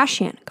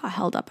Kardashian got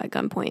held up at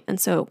gunpoint. And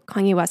so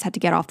Kanye West had to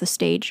get off the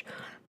stage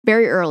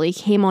very early,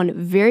 came on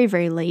very,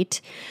 very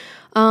late.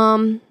 Yeah,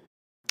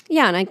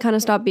 and I kind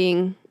of stopped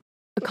being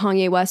a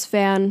Kanye West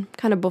fan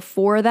kind of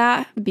before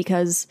that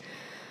because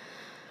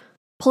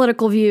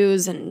political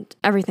views and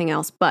everything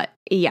else. But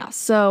yeah,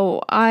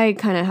 so I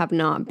kind of have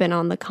not been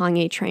on the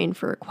Kanye train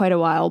for quite a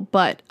while.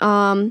 But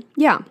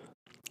yeah,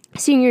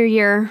 senior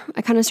year,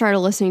 I kind of started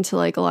listening to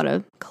like a lot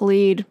of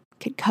Khalid,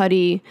 Kid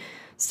Cudi,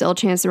 still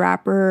Chance the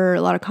Rapper,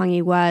 a lot of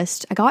Kanye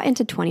West. I got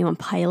into 21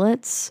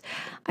 Pilots.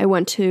 I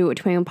went to a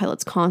 21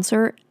 Pilots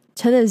concert.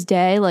 To this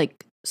day,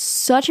 like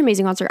such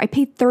amazing concert. I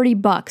paid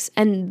 $30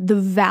 and the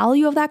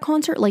value of that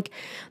concert, like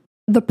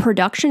the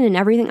production and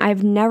everything,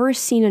 I've never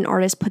seen an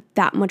artist put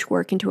that much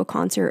work into a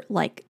concert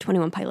like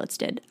 21 Pilots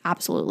did.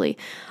 Absolutely.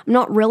 I'm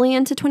not really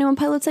into 21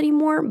 Pilots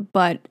anymore,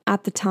 but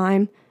at the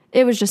time,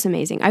 it was just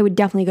amazing. I would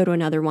definitely go to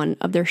another one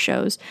of their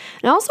shows.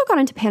 And I also got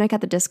into Panic at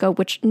the Disco,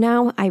 which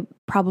now I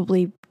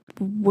probably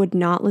would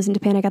not listen to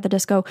Panic at the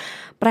Disco,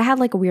 but I had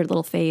like a weird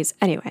little phase.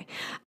 Anyway,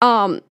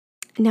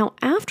 now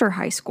after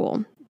high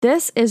school,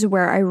 this is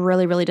where I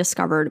really, really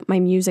discovered my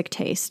music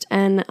taste.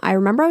 And I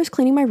remember I was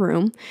cleaning my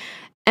room,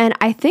 and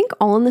I think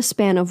all in the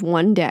span of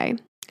one day,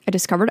 I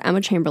discovered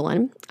Emma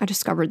Chamberlain, I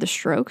discovered The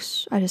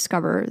Strokes, I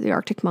discovered the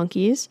Arctic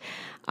Monkeys,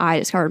 I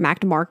discovered Mac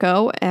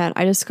DeMarco, and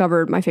I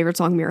discovered my favorite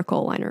song,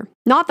 Miracle Liner.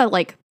 Not that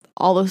like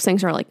all those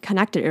things are like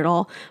connected at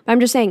all, but I'm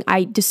just saying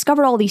I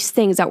discovered all these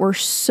things that were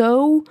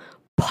so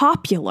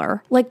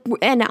popular, like,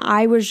 and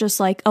I was just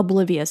like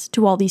oblivious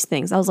to all these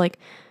things. I was like,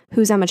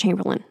 who's Emma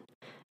Chamberlain?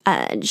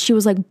 She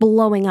was like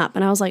blowing up,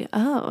 and I was like,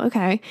 oh,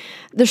 okay.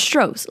 The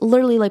Strokes,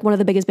 literally like one of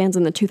the biggest bands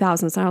in the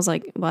 2000s, and I was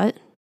like, what?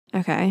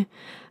 Okay.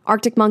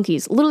 Arctic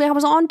Monkeys, literally I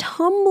was on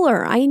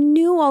Tumblr. I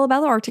knew all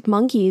about the Arctic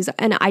Monkeys,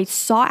 and I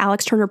saw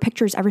Alex Turner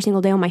pictures every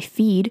single day on my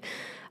feed,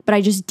 but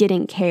I just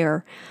didn't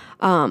care.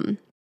 And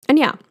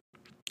yeah,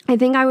 I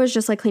think I was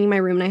just like cleaning my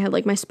room, and I had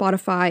like my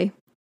Spotify,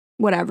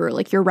 whatever,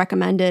 like your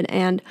recommended,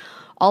 and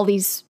all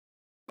these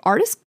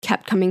artists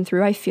kept coming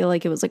through. I feel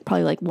like it was like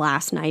probably like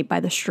Last Night by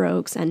The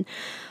Strokes, and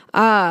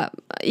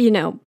you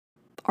know,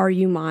 Are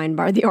You Mine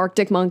by the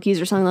Arctic Monkeys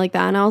or something like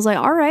that. And I was like,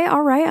 all right,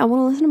 I want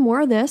to listen to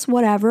more of this,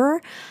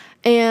 whatever.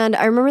 And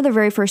I remember the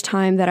very first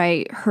time that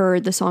I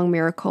heard the song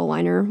Miracle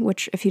Liner,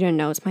 which, if you didn't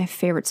know, it's my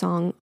favorite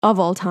song of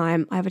all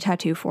time. I have a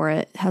tattoo for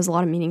it. It has a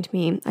lot of meaning to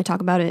me. I talk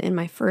about it in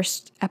my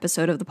first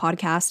episode of the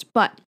podcast.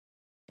 But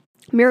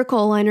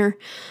Miracle Liner,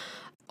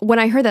 when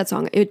I heard that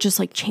song, it just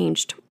like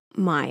changed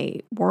my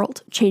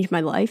world, changed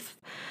my life.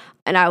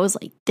 And I was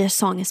like, this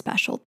song is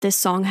special. This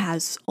song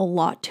has a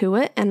lot to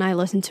it. And I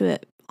listened to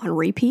it on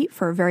repeat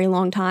for a very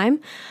long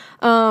time.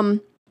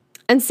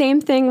 And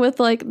same thing with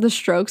like The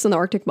Strokes and the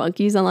Arctic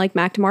Monkeys and like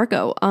Mac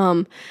DeMarco.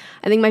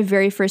 I think my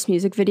very first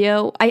music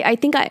video, I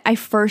think I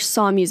first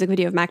saw a music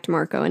video of Mac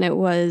DeMarco, and it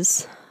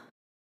was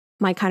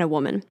My Kind of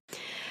Woman.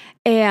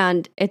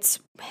 And it's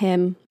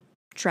him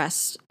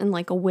dressed in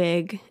like a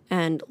wig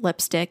and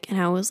lipstick. And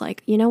I was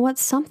like, you know what?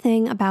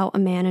 Something about a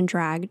man in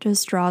drag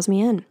just draws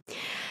me in.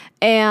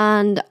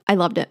 And I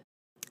loved it.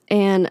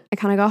 And I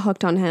kind of got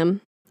hooked on him.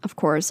 Of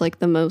course, like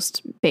the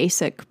most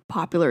basic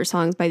popular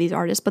songs by these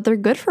artists, but they're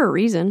good for a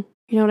reason.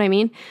 You know what I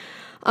mean?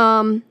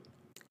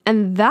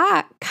 And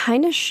that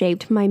kind of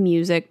shaped my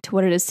music to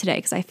what it is today,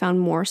 because I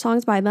found more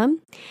songs by them.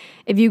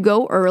 If you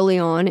go early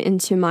on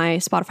into my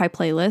Spotify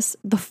playlist,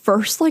 the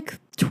first like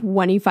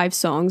 25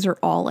 songs are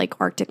all like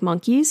Arctic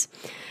Monkeys,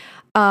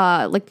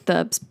 like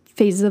the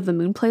Phases of the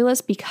Moon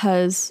playlist,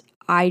 because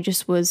I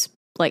just was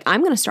like,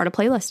 I'm going to start a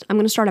playlist. I'm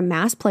going to start a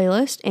mass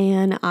playlist,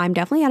 and I'm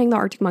definitely adding the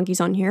Arctic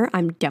Monkeys on here.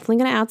 I'm definitely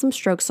going to add some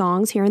Stroke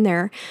songs here and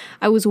there.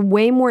 I was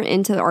way more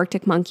into the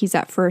Arctic Monkeys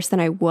at first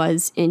than I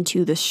was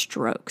into the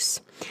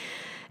Strokes.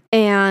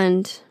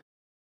 And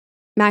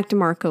Mac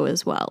DeMarco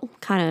as well,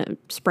 kind of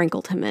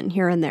sprinkled him in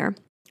here and there.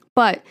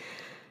 But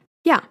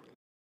yeah.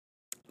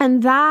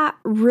 And that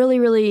really,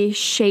 really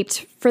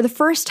shaped, for the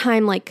first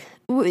time, like,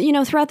 you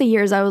know, throughout the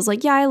years, I was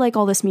like, yeah, I like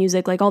all this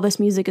music. Like, all this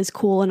music is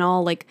cool and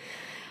all, like,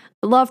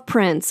 love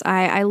Prince.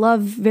 I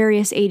love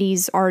various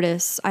 80s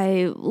artists.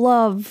 I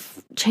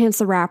love Chance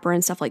the Rapper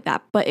and stuff like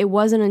that. But it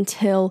wasn't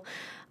until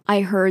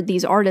I heard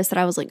these artists that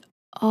I was like,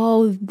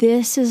 oh,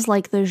 this is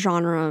like the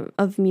genre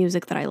of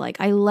music that I like.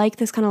 I like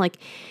this kind of like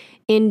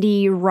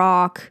indie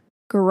rock,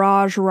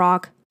 garage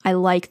rock. I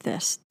like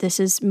this. This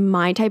is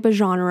my type of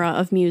genre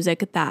of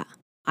music that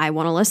I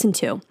want to listen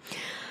to.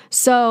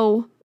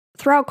 So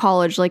throughout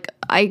college, like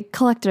I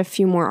collected a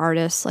few more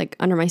artists like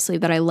under my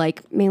sleeve that I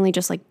like, mainly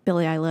just like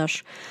Billie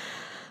Eilish,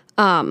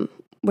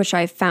 which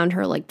I found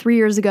her like 3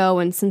 years ago.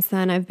 And since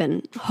then I've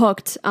been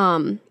hooked.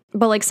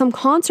 But like some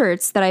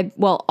concerts that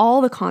all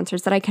the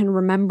concerts that I can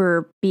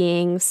remember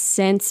being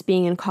since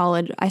being in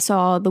college, I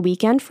saw The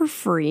Weeknd for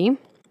free.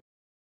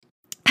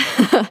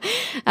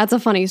 That's a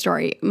funny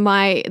story.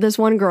 This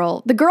one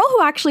girl, the girl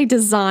who actually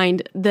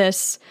designed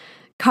this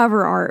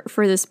cover art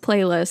for this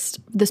playlist,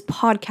 this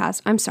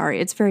podcast, I'm sorry,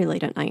 it's very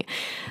late at night.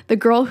 The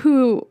girl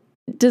who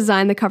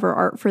designed the cover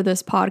art for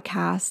this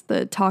podcast,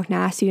 the Talk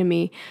Nasty to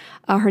Me,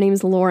 her name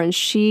is Lauren.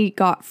 She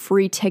got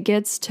free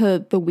tickets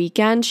to The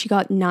Weeknd. She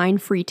got 9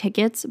 free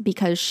tickets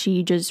because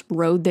she just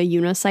rode the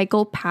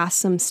unicycle past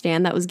some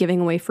stand that was giving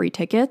away free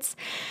tickets.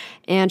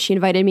 And she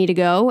invited me to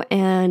go,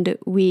 and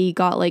we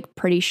got like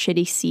pretty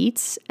shitty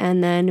seats.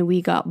 And then we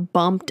got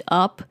bumped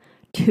up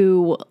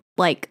to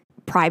like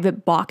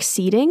private box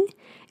seating.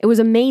 It was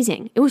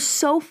amazing. It was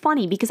so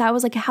funny because I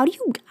was like, how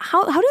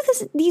do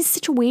these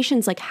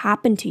situations like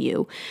happen to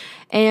you?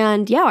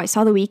 And yeah, I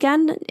saw The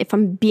Weeknd. If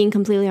I'm being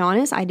completely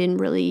honest, I didn't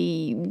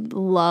really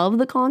love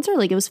the concert.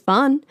 Like it was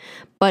fun,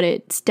 but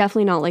it's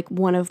definitely not like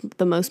one of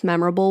the most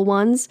memorable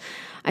ones.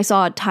 I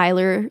saw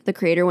Tyler, the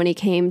Creator, when he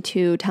came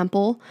to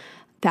Temple.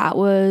 That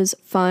was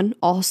fun.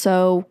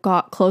 Also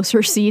got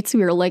closer seats. We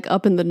were like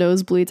up in the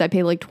nosebleeds. I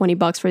paid like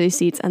 $20 for these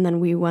seats, and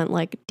then we went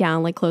like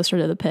down like closer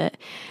to the pit.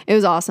 It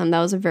was awesome. That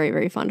was a very,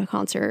 very fun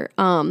concert.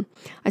 I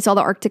saw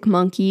the Arctic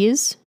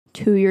Monkeys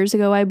 2 years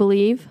ago, I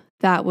believe.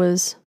 That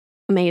was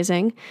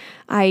amazing.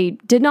 I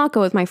did not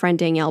go with my friend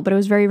Danielle, but it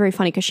was very, very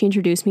funny because she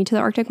introduced me to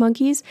the Arctic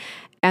Monkeys,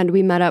 and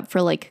we met up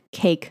for like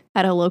cake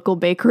at a local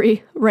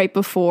bakery right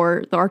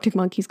before the Arctic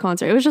Monkeys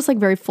concert. It was just like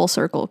very full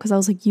circle because I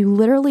was like, you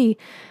literally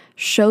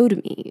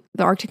showed me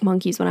the Arctic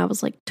Monkeys when I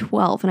was like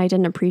 12 and I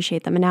didn't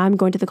appreciate them, and now I'm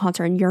going to the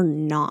concert and you're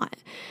not.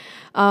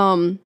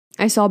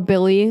 I saw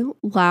Billy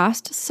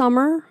last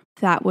summer.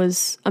 That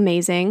was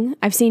amazing.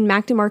 I've seen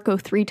Mac DeMarco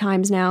 3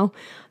 times now,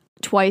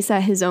 twice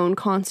at his own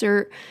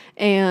concert,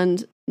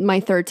 and my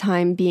 3rd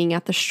time being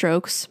at the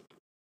Strokes.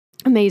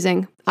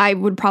 Amazing. I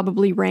would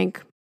probably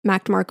rank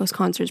Mac DeMarco's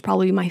concerts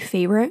probably my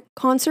favorite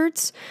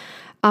concerts.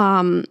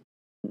 I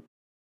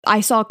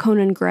saw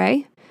Conan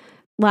Gray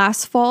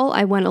last fall.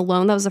 I went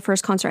alone. That was the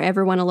first concert I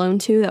ever went alone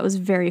to. That was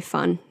very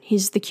fun.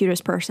 He's the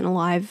cutest person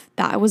alive.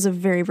 That was a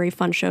very, very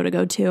fun show to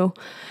go to.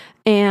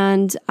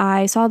 And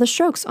I saw the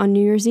Strokes on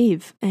New Year's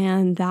Eve,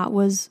 and that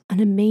was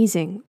an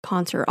amazing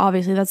concert.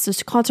 Obviously, that's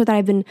just a concert that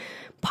I've been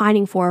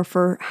pining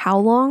for how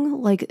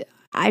long? Like,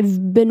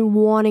 I've been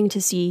wanting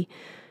to see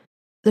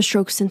the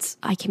Strokes since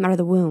I came out of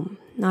the womb.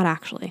 Not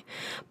actually.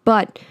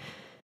 But,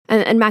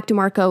 and Mac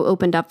DeMarco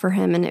opened up for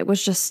him, and it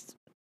was just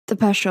the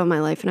best show of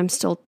my life, and I'm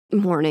still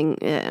mourning,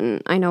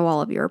 and I know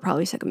all of you are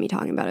probably sick of me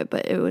talking about it,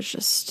 but it was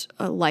just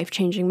a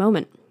life-changing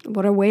moment.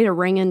 What a way to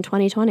ring in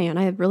 2020, and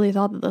I really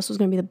thought that this was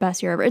going to be the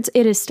best year ever. It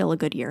is still a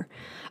good year.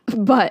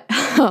 But,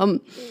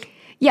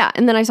 yeah,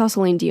 and then I saw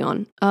Celine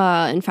Dion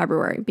in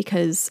February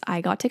because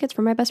I got tickets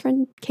for my best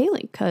friend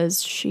Kaylee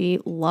because she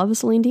loves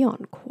Celine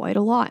Dion quite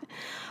a lot.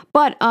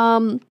 But,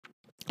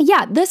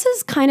 yeah, this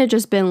has kind of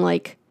just been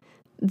like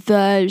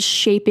the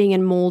shaping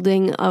and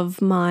molding of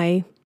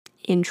my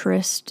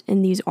interest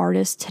in these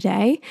artists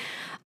today.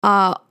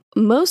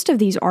 Most of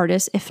these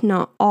artists, if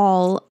not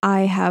all,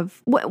 I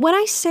have, when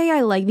I say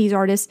I like these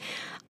artists,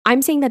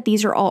 I'm saying that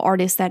these are all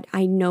artists that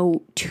I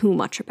know too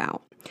much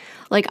about.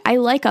 Like, I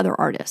like other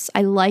artists.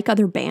 I like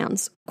other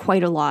bands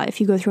quite a lot. If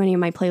you go through any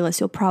of my playlists,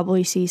 you'll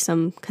probably see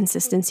some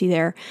consistency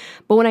there.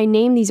 But when I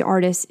name these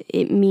artists,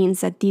 it means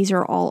that these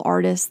are all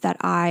artists that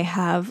I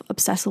have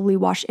obsessively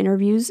watched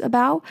interviews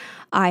about.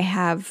 I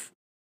have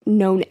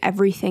known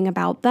everything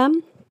about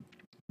them.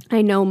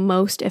 I know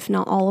most, if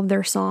not all, of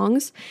their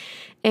songs.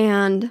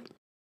 And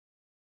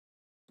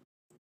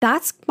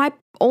that's my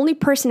only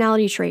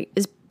personality trait,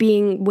 is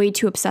being way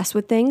too obsessed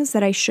with things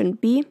that I shouldn't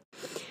be.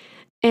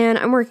 And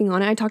I'm working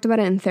on it. I talked about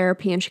it in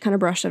therapy and she kind of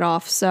brushed it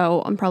off.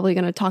 So I'm probably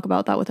going to talk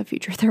about that with a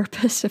future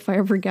therapist if I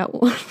ever get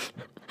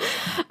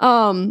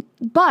one.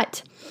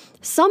 But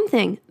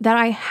something that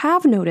I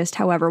have noticed,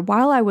 however,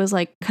 while I was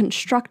like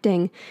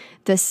constructing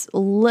this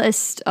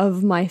list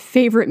of my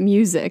favorite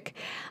music,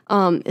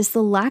 is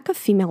the lack of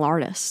female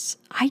artists.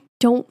 I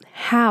don't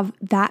have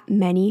that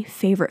many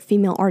favorite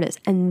female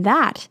artists, and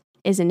that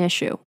is an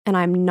issue. And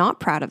I'm not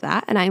proud of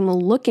that. And I'm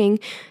looking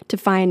to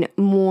find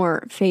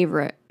more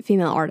favorite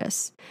female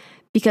artists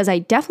because I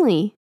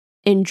definitely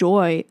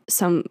enjoy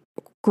some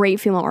great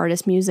female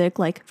artist music.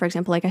 Like, for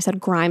example, like I said,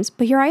 Grimes,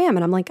 but here I am.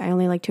 And I'm like, I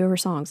only like 2 of her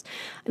songs.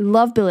 I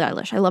love Billie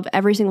Eilish. I love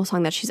every single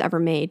song that she's ever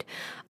made.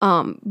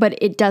 But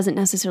it doesn't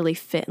necessarily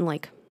fit in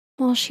like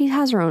well, she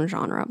has her own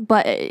genre,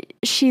 but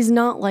she's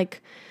not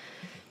like,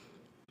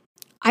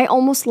 I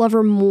almost love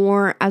her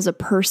more as a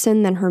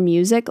person than her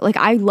music. Like,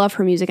 I love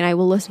her music and I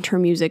will listen to her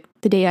music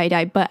the day I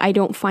die, but I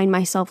don't find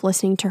myself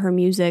listening to her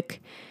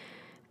music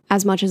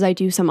as much as I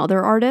do some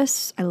other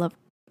artists. I love,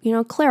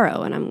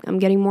 Clairo, and I'm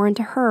getting more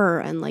into her,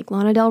 and like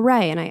Lana Del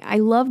Rey, and I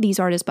love these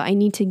artists, but I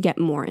need to get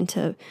more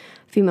into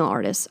female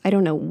artists. I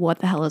don't know what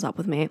the hell is up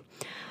with me.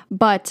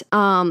 But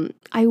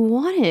I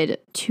wanted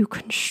to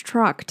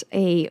construct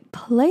a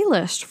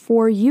playlist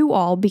for you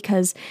all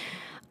because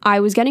I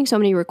was getting so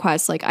many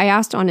requests. Like, I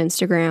asked on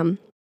Instagram.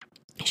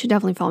 You should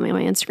definitely follow me on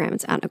my Instagram.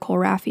 It's at Nicole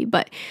Raffi.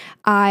 But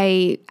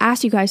I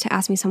asked you guys to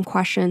ask me some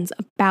questions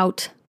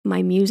about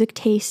my music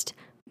taste,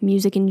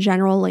 music in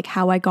general, like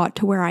how I got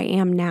to where I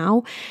am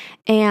now.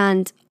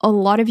 And a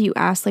lot of you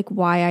asked like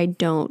why I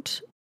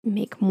don't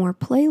make more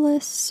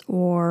playlists,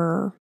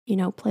 or,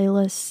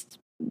 playlists,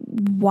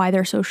 why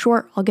they're so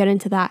short. I'll get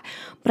into that.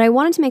 But I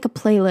wanted to make a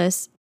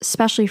playlist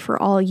especially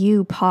for all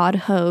you pod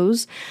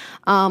hoes.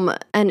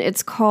 And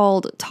it's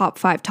called Top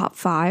 5 Top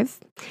 5.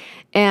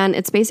 And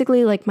it's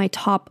basically like my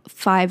top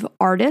 5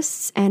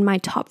 artists and my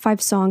top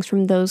 5 songs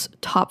from those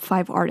top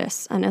 5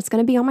 artists. And it's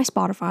going to be on my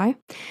Spotify.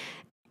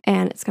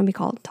 And it's going to be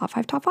called Top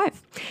 5 Top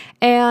 5.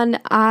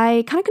 And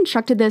I kind of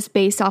constructed this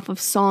based off of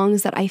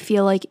songs that I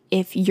feel like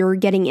if you're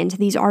getting into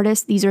these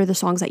artists, these are the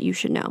songs that you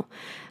should know.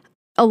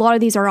 A lot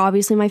of these are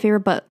obviously my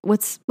favorite, but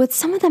with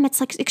some of them, it's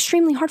like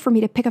extremely hard for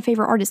me to pick a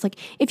favorite artist. Like,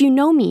 if you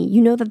know me,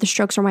 you know that the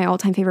Strokes are my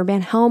all-time favorite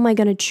band. How am I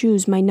going to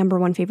choose my number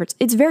one favorites?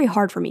 It's very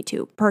hard for me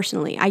to,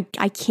 personally. I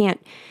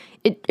can't,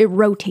 it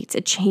rotates,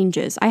 it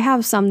changes. I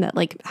have some that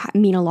like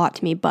mean a lot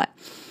to me, but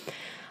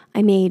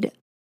I made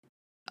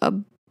a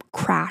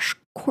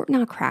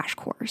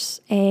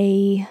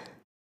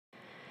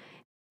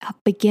a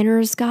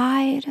beginner's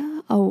guide,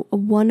 a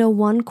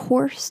 101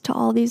 course to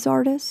all these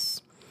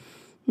artists.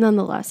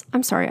 Nonetheless,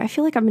 I'm sorry, I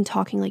feel like I've been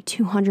talking like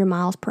 200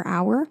 miles per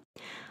hour.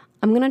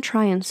 I'm going to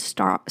try and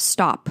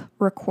stop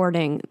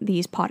recording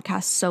these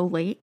podcasts so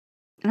late.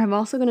 And I'm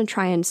also going to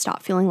try and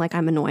stop feeling like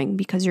I'm annoying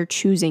because you're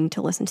choosing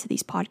to listen to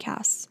these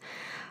podcasts.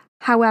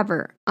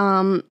 However,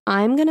 I'm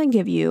going to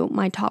give you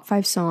my top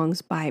 5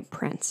 songs by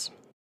Prince.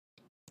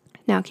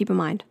 Now, keep in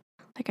mind,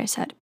 like I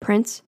said,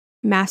 Prince,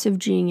 massive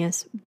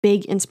genius,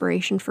 big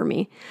inspiration for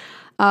me.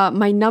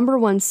 My number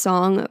one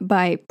song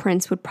by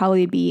Prince would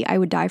probably be I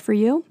Would Die For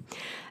You.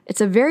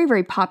 It's a very,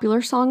 very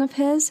popular song of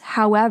his.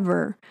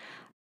 However,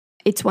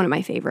 it's one of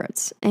my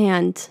favorites.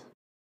 And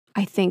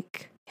I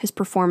think his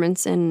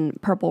performance in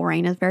Purple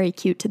Rain is very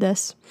cute to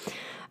this.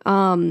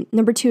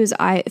 Number 2 is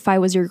If I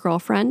Was Your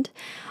Girlfriend.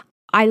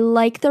 I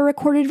like the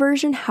recorded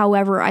version.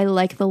 However, I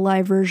like the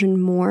live version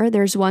more.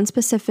 There's one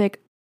specific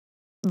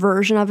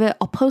version of it.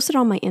 I'll post it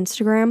on my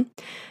Instagram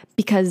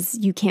because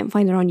you can't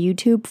find it on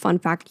YouTube. Fun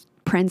fact,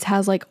 Prince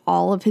has like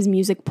all of his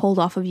music pulled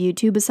off of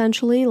YouTube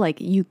essentially. Like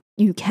you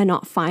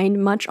cannot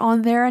find much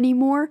on there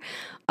anymore.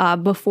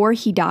 Before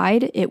he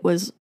died, it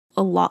was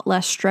a lot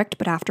less strict,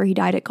 but after he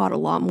died, it got a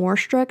lot more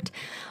strict.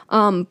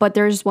 But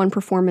there's one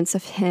performance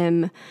of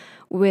him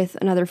with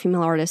another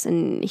female artist,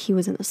 and he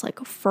was in this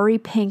like furry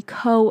pink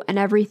coat and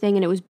everything,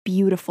 and it was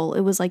beautiful.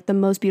 It was like the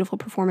most beautiful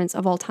performance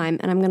of all time,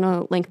 and I'm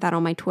gonna link that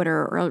on my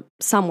Twitter or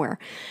somewhere.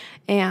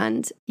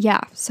 And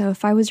yeah, so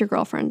If I Was Your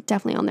Girlfriend,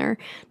 definitely on there.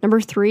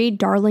 Number 3,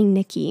 Darling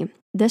Nikki.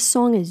 This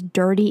song is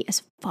dirty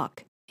as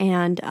fuck,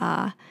 and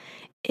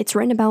it's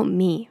written about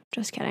me.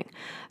 Just kidding.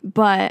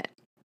 But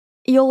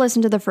you'll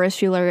listen to the first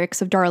few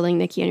lyrics of Darling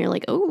Nikki and you're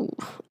like, oh,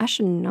 I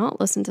should not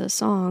listen to a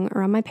song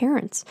around my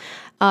parents.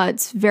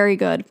 It's very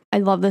good. I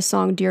love this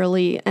song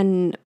dearly,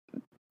 and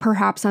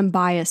perhaps I'm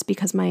biased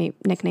because my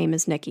nickname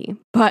is Nikki,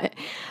 but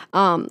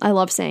I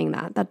love saying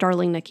that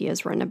Darling Nikki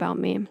is written about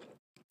me.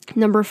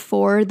 Number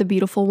 4, The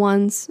Beautiful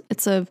Ones.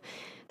 It's a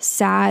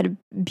sad,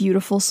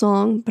 beautiful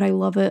song, but I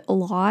love it a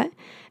lot.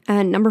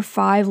 And number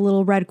 5,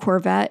 Little Red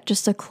Corvette,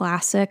 just a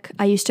classic.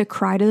 I used to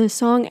cry to this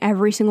song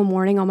every single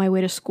morning on my way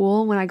to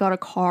school when I got a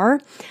car,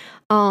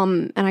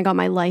 and I got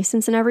my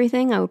license and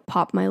everything. I would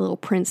pop my little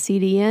Prince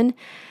CD in,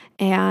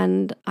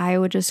 and I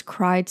would just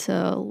cry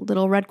to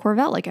Little Red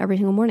Corvette like every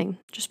single morning.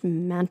 Just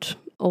meant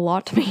a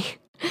lot to me.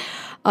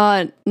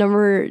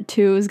 Number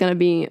 2 is going to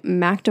be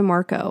Mac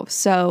DeMarco.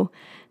 So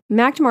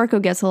Mac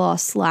DeMarco gets a lot of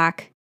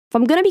slack. If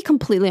I'm going to be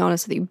completely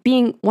honest with you,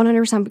 being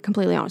 100%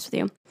 completely honest with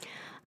you,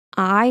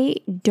 I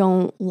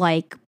don't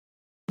like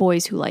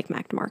boys who like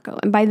Mac DeMarco.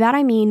 And by that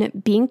I mean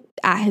being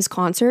at his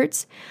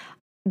concerts,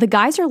 the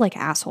guys are like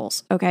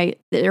assholes, okay?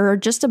 They're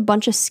just a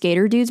bunch of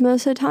skater dudes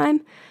most of the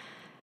time.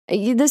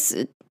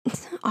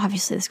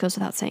 Obviously this goes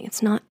without saying,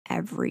 it's not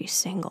every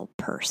single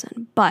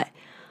person, but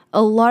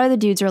a lot of the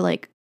dudes are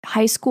like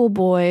high school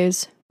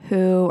boys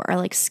who are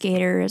like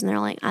skaters, and they're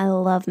like, I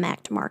love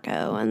Mac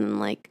DeMarco, and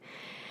like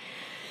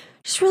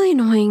just really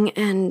annoying,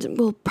 and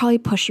will probably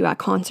push you at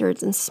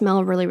concerts and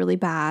smell really, really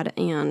bad,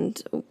 and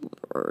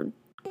or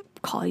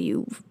call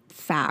you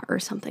fat or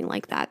something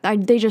like that.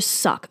 They just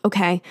suck,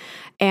 okay?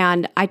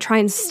 And I try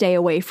and stay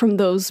away from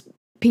those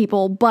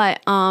people,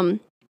 but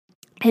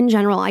in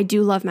general, I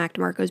do love Mac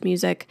DeMarco's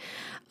music.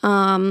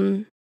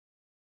 I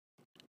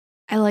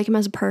like him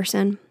as a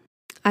person.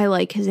 I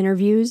like his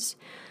interviews.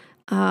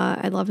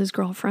 I love his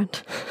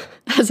girlfriend,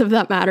 as if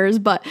that matters.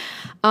 But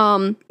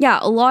yeah,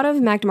 a lot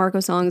of Mac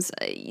DeMarco songs,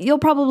 you'll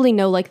probably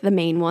know like the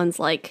main ones,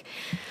 like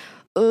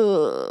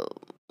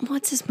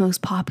what's his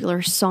most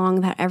popular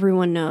song that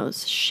everyone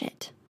knows?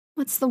 Shit.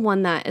 What's the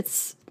one that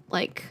it's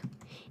like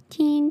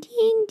ding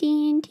ding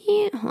ding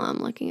ding? Hold on,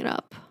 I'm looking it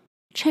up.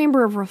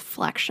 Chamber of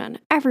Reflection.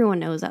 Everyone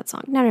knows that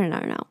song. No.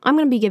 I'm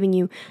going to be giving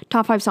you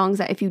top 5 songs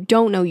that if you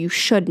don't know, you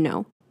should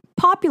know.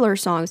 Popular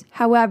songs,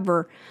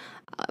 however,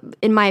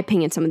 in my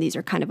opinion, some of these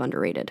are kind of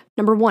underrated.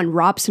 Number 1,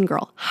 Robson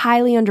Girl.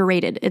 Highly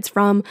underrated. It's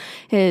from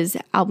his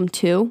album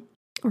 2,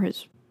 or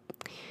his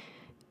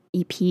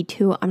EP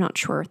 2. I'm not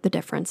sure the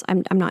difference.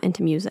 I'm not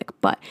into music,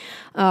 but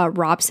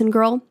Robson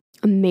Girl,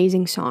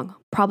 amazing song.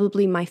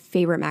 Probably my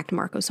favorite Mac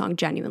DeMarco song,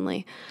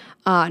 genuinely.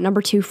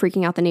 Number 2,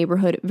 Freaking Out the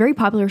Neighborhood. Very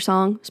popular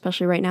song,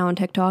 especially right now on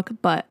TikTok,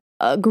 but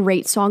a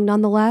great song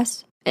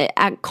nonetheless.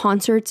 At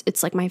concerts,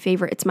 it's like my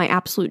favorite. It's my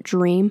absolute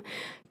dream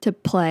to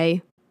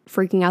play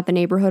Freaking Out the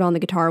Neighborhood on the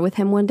guitar with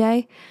him one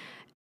day.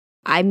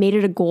 I made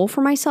it a goal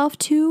for myself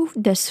too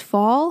this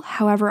fall.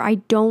 However, I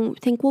don't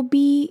think we'll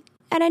be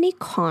at any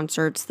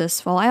concerts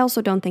this fall. I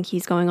also don't think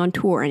he's going on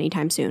tour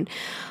anytime soon,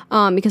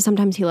 because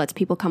sometimes he lets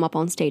people come up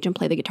on stage and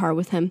play the guitar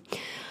with him.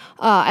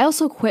 I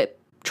also quit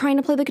trying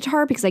to play the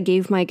guitar because I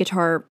gave my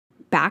guitar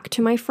back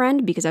to my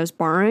friend because I was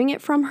borrowing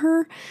it from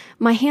her.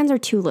 My hands are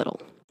too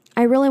little.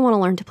 I really want to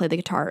learn to play the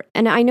guitar.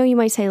 And I know you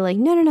might say like,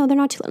 no, they're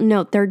not too little.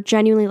 No, they're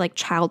genuinely like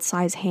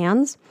child-size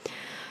hands.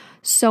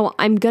 So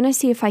I'm going to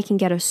see if I can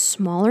get a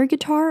smaller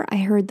guitar. I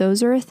heard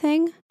those are a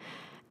thing.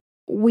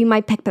 We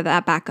might pick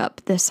that back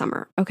up this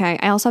summer, okay?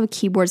 I also have a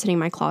keyboard sitting in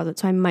my closet,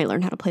 so I might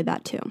learn how to play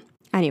that too.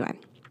 Anyway,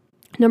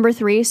 number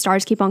 3,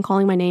 Stars Keep on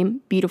Calling My Name.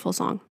 Beautiful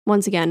song.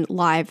 Once again,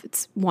 live,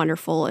 it's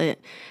wonderful.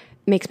 It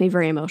makes me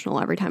very emotional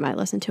every time I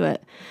listen to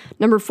it.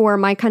 Number 4,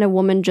 My Kind of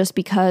Woman, just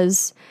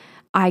because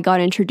I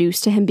got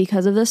introduced to him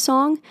because of this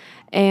song,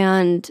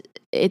 and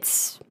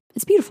it's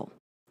beautiful.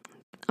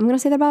 I'm going to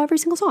say that about every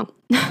single song.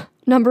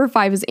 Number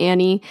 5 is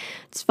Annie.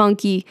 It's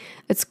funky,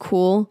 it's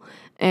cool,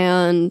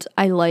 and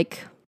I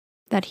like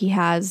that he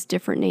has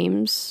different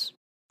names,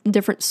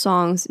 different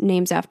songs,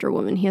 names after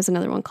women. He has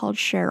another one called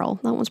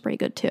Cheryl. That one's pretty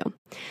good too.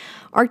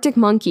 Arctic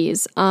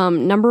Monkeys.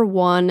 Number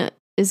 1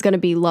 is going to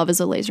be Love is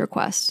a Laser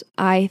Quest.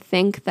 I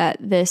think that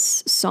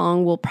this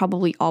song will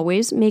probably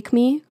always make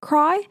me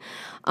cry.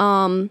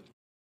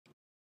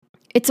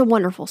 It's a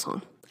wonderful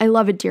song. I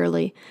love it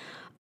dearly.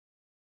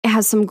 It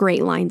has some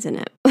great lines in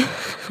it.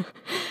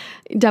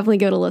 Definitely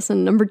go to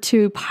listen. Number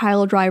 2,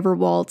 Pile Driver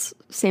Waltz.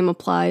 Same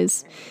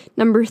applies.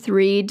 Number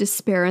 3,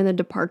 Despair in the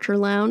Departure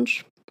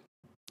Lounge.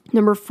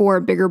 Number 4,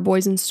 Bigger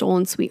Boys and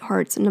Stolen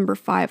Sweethearts. And number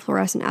 5,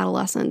 Fluorescent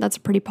Adolescent. That's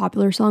a pretty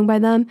popular song by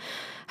them.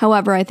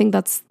 However, I think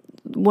that's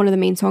one of the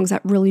main songs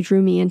that really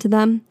drew me into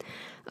them.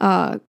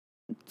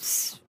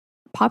 It's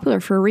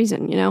popular for a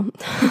reason, you know?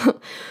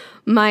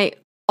 My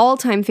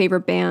all-time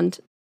favorite band,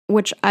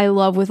 which I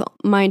love with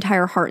my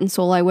entire heart and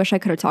soul. I wish I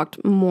could have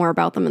talked more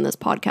about them in this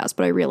podcast,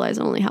 but I realize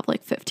I only have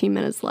like 15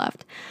 minutes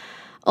left.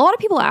 A lot of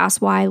people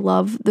ask why I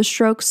love The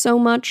Strokes so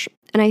much,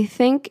 and I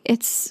think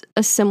it's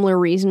a similar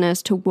reason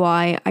as to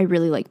why I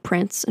really like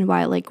Prince and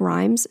why I like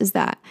Grimes, is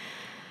that,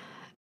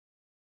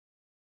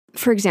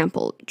 for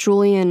example,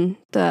 Julian,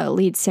 the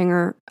lead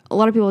singer, a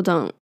lot of people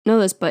don't know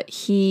this, but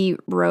he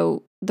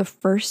wrote the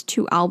first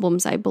 2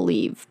 albums, I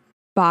believe,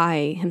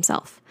 by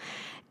himself.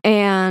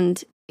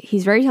 And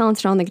he's very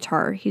talented on the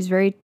guitar. He's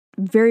very,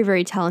 very,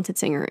 very talented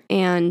singer.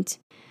 And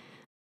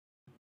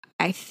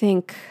I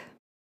think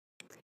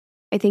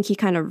he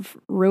kind of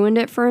ruined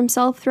it for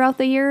himself throughout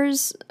the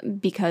years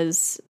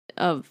because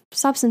of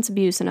substance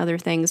abuse and other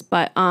things.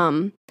 But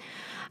I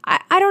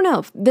don't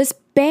know. This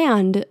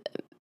band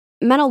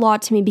meant a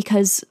lot to me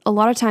because a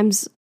lot of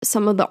times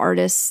some of the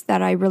artists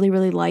that I really,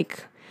 really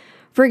like,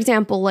 for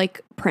example,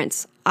 like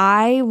Prince,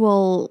 I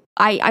will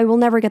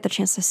never get the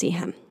chance to see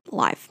him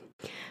live.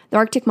 The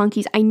Arctic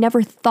Monkeys, I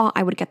never thought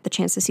I would get the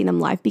chance to see them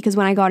live because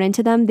when I got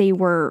into them, they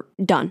were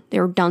done.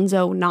 They were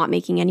donezo, not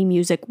making any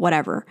music,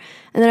 whatever.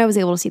 And then I was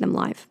able to see them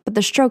live. But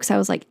the Strokes, I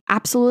was like,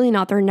 absolutely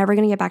not. They're never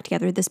going to get back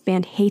together. This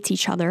band hates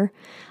each other.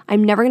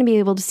 I'm never going to be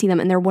able to see them.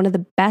 And they're one of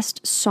the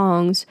best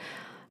songs,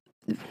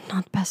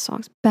 not best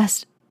songs,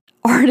 best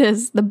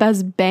artists, the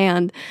best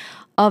band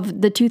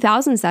of the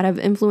 2000s that have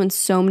influenced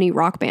so many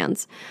rock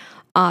bands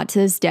to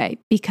this day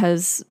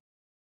because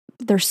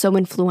they're so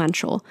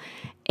influential.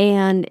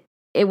 And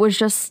it was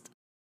just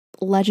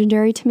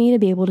legendary to me to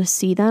be able to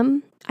see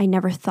them. I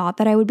never thought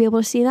that I would be able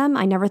to see them.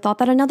 I never thought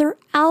that another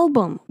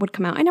album would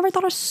come out. I never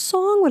thought a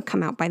song would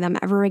come out by them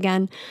ever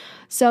again.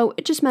 So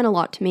it just meant a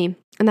lot to me.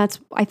 And that's,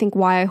 I think,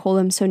 why I hold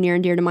them so near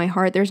and dear to my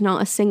heart. There's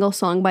not a single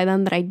song by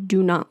them that I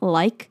do not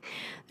like.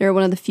 They're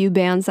one of the few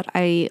bands that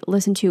I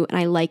listen to and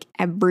I like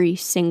every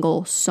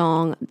single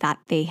song that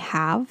they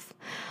have.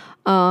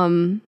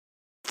 And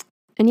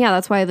And yeah,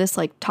 that's why this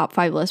like top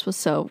 5 list was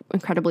so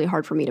incredibly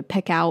hard for me to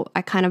pick out.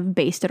 I kind of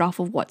based it off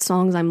of what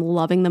songs I'm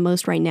loving the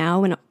most right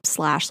now and /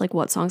 like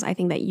what songs I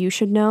think that you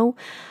should know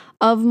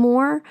of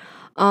more.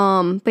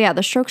 But yeah,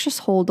 the Strokes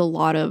just hold a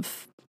lot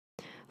of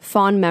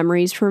fond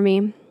memories for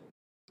me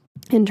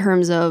in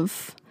terms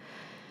of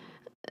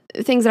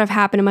things that have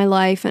happened in my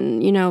life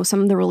and, you know,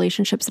 some of the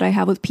relationships that I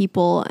have with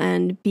people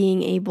and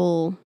being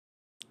able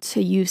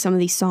to use some of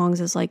these songs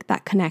as like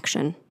that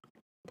connection.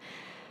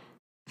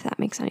 If that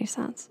makes any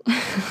sense.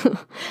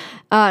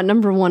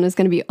 Number 1 is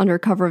going to be Under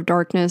Cover of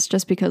Darkness,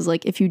 just because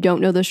like if you don't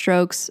know the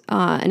Strokes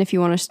and if you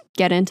want to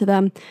get into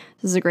them,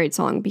 this is a great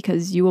song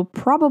because you will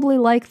probably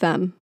like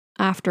them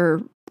after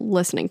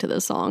listening to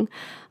this song.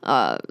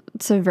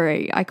 It's a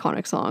very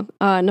iconic song.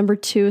 Number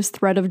 2 is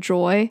Thread of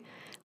Joy.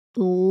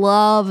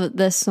 Love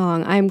this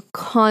song. I'm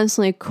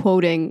constantly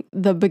quoting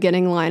the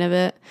beginning line of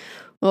it.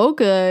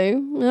 Okay,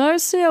 I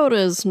see how it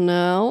is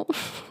now.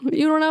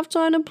 You don't have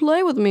time to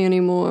play with me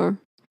anymore.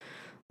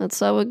 That's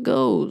how it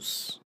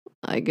goes,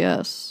 I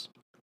guess.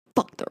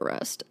 Fuck the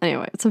rest.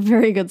 Anyway, it's a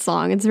very good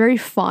song. It's very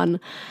fun.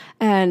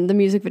 And the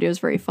music video is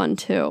very fun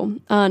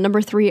too.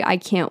 Number 3, I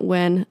Can't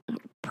Win.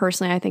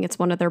 Personally, I think it's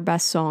one of their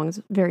best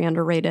songs. Very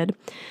underrated.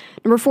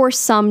 Number 4,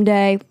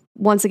 Someday.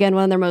 Once again,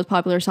 one of their most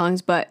popular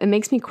songs, but it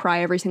makes me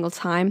cry every single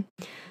time.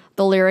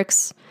 The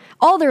lyrics,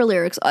 all their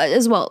lyrics,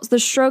 as well as the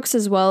Strokes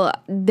as well,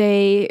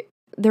 their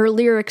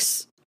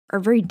lyrics are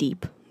very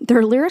deep.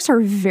 Their lyrics are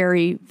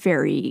very,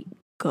 very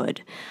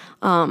good.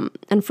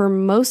 And for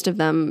most of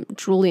them,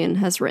 Julian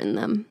has written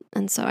them.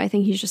 And so I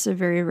think he's just a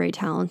very, very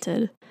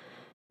talented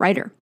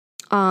writer.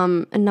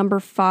 And number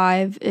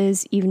 5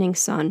 is Evening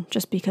Sun,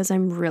 just because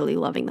I'm really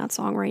loving that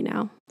song right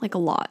now, like a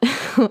lot.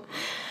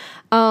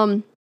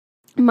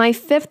 My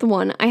 5th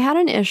one, I had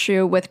an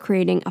issue with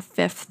creating a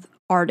 5th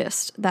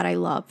artist that I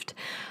loved.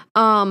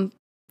 And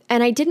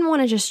I didn't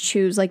want to just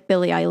choose like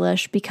Billie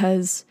Eilish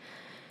because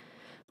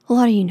a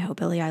lot of you know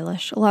Billie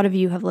Eilish. A lot of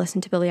you have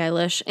listened to Billie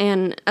Eilish.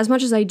 And as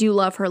much as I do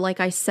love her, like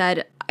I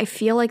said, I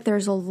feel like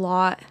there's a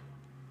lot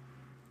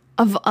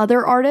of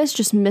other artists,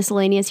 just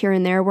miscellaneous here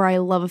and there, where I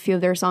love a few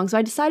of their songs. So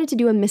I decided to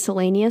do a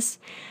miscellaneous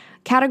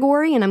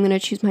category, and I'm going to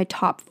choose my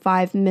top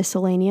 5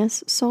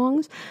 miscellaneous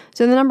songs.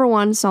 So the number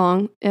 1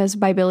 song is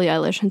by Billie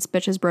Eilish, and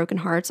Bitches Broken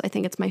Hearts. I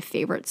think it's my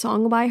favorite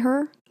song by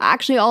her.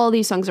 Actually, all of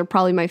these songs are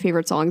probably my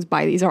favorite songs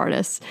by these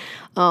artists.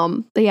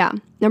 But yeah,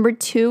 number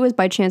 2 is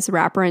by Chance the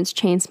Rapper, and it's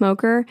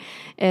Chainsmoker.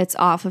 It's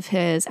off of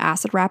his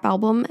Acid Rap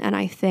album, and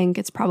I think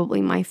it's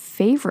probably my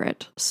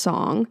favorite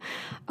song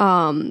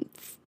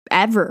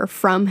ever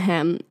from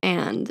him,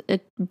 and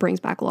it brings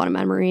back a lot of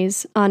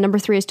memories. Number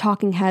 3 is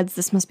Talking Heads,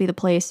 This Must Be the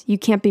Place. You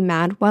can't be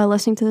mad while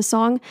listening to this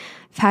song.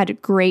 I've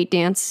had great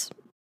dance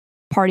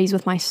parties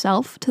with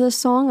myself to this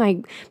song.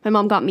 My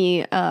mom got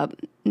me a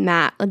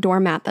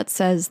doormat that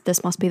says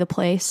This Must Be the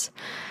Place,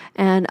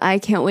 and I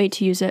can't wait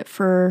to use it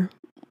for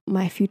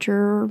my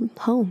future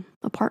home,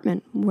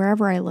 apartment,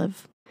 wherever I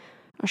live.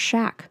 A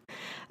shack.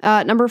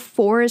 Number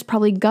 4 is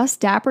probably Gus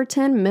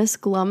Dapperton, Miss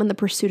Glum and the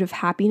Pursuit of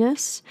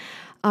Happiness.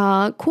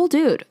 Cool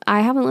dude. I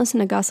haven't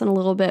listened to Gus in a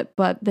little bit,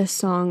 but this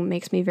song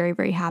makes me very,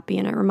 very happy,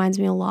 and it reminds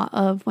me a lot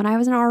of when I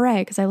was an RA,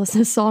 because I listened to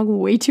this song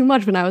way too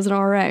much when I was an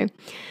RA.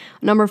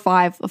 Number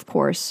 5, of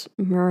course,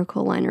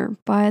 Miracle Liner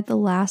by The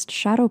Last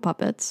Shadow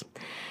Puppets.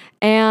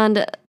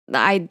 And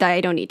I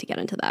don't need to get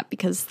into that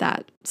because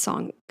that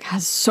song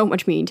has so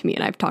much meaning to me,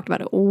 and I've talked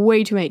about it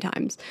way too many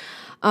times.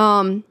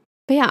 But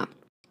yeah,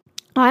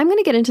 I'm going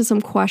to get into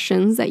some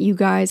questions that you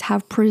guys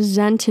have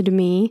presented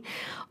me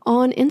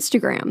on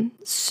Instagram.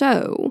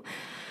 So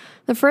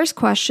the first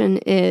question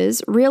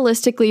is,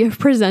 realistically, if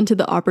presented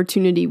the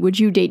opportunity, would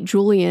you date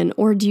Julian,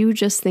 or do you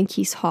just think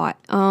he's hot?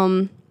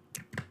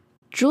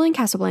 Julian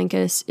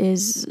Casablancas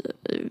is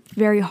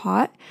very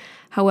hot.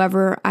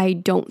 However, I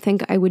don't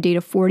think I would date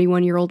a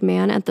 41-year-old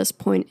man at this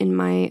point in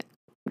my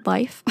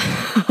life.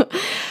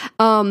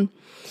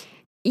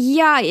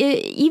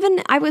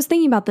 Even I was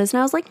thinking about this, and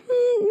I was like,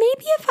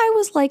 maybe if I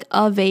was like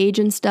of age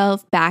and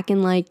stuff back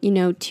in like,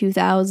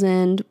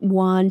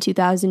 2001,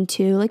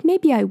 2002, like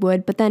maybe I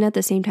would. But then at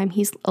the same time,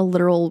 he's a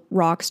literal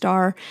rock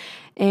star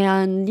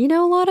and,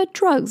 a lot of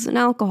drugs and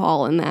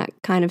alcohol in that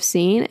kind of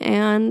scene.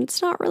 And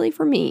it's not really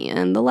for me,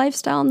 and the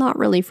lifestyle, not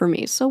really for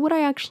me. So would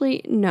I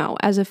actually? No,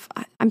 as if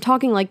I'm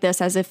talking like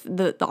this, as if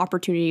the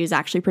opportunity is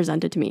actually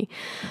presented to me.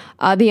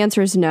 The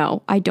answer is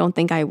no, I don't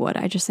think I would.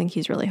 I just think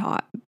he's really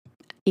hot,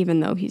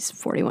 even though he's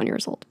 41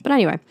 years old. But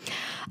anyway,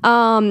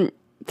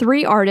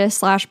 3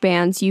 artists /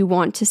 bands you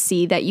want to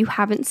see that you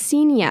haven't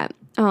seen yet.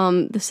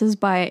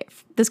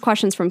 This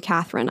question's from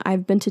Catherine.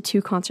 I've been to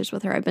 2 concerts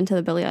with her. I've been to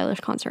the Billie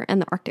Eilish concert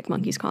and the Arctic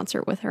Monkeys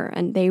concert with her,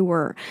 and they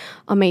were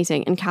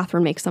amazing. And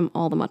Catherine makes them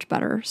all the much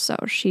better. So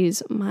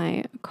she's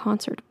my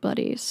concert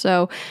buddy.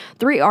 So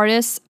 3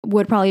 artists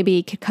would probably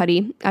be Kid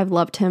Cudi. I've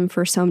loved him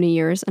for so many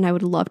years, and I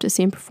would love to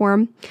see him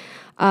perform.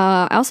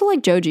 I also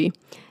like Joji.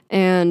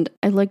 And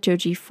I like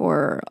Joji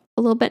for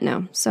a little bit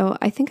now. So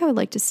I think I would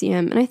like to see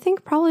him. And I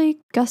think probably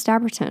Gus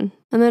Dapperton.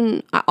 And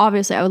then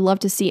obviously I would love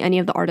to see any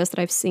of the artists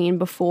that I've seen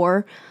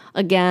before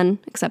again,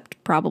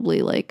 except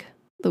probably like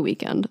The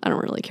Weeknd. I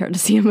don't really care to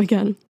see him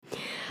again.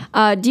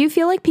 Do you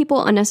feel like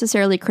people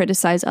unnecessarily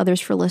criticize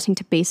others for listening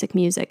to basic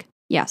music?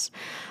 Yes.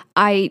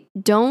 I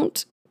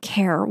don't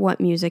care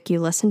what music you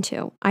listen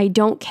to. I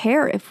don't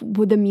care if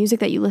the music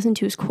that you listen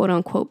to is quote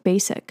unquote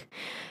basic.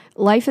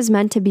 Life is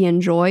meant to be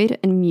enjoyed,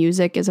 and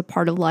music is a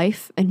part of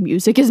life, and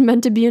music is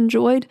meant to be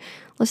enjoyed.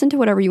 Listen to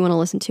whatever you want to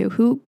listen to.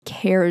 Who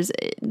cares?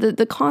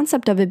 The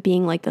concept of it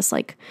being like this,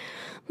 like,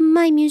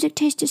 my music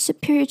taste is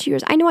superior to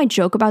yours. I know I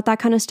joke about that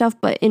kind of stuff,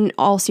 but in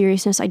all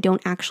seriousness, I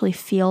don't actually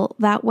feel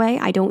that way.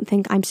 I don't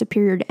think I'm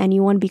superior to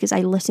anyone because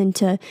I listen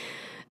to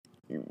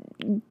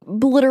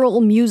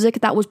literal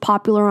music that was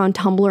popular on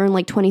Tumblr in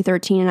like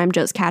 2013 and I'm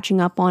just catching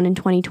up on in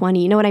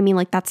 2020. You know what I mean?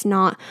 Like, that's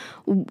not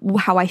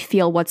how I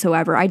feel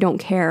whatsoever. I don't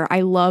care.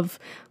 I love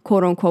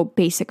quote unquote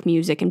basic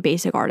music and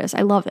basic artists.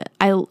 I love it.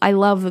 I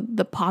love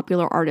the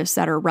popular artists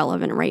that are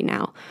relevant right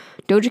now.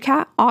 Doja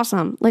Cat,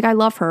 awesome. Like, I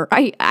love her.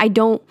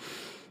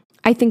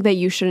 I think that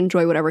you should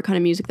enjoy whatever kind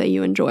of music that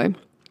you enjoy.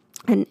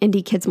 And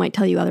indie kids might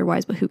tell you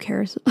otherwise, but who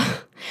cares?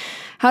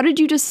 How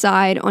did you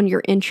decide on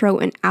your intro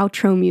and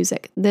outro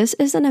music? This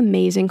is an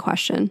amazing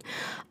question.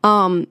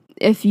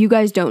 If you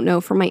guys don't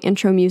know, for my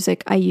intro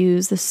music, I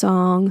use the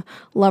song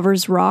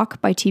Lovers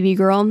Rock by TV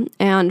Girl.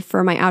 And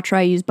for my outro,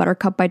 I use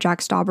Buttercup by Jack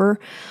Stauber.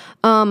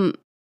 I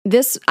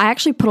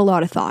actually put a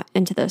lot of thought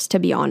into this, to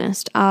be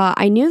honest.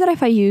 I knew that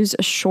if I used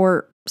a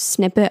short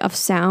snippet of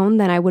sound,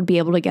 then I would be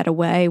able to get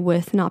away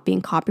with not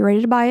being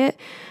copyrighted by it.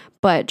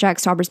 But Jack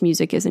Stauber's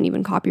music isn't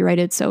even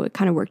copyrighted, so it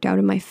kind of worked out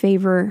in my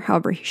favor.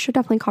 However, he should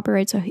definitely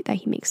copyright so that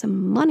he makes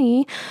some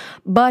money.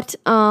 But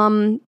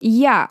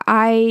yeah,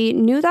 I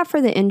knew that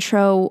for the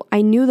intro.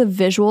 I knew the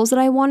visuals that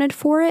I wanted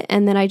for it,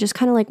 and then I just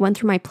kind of like went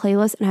through my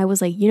playlist and I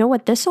was like, you know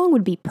what, this song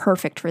would be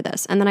perfect for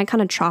this. And then I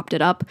kind of chopped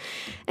it up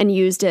and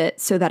used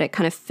it so that it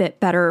kind of fit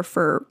better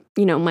for,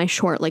 you know, my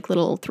short like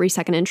little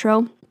 3-second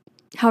intro.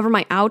 However,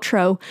 my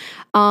outro,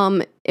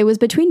 it was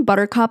between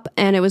Buttercup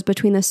and it was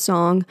between this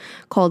song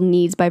called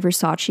Needs by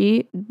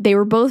Versace. They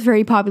were both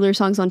very popular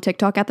songs on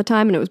TikTok at the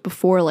time, and it was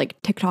before like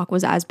TikTok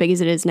was as big as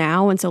it is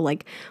now. And so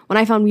like when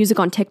I found music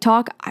on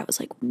TikTok, I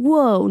was like,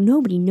 whoa,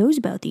 nobody knows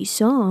about these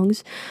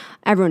songs.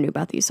 Everyone knew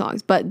about these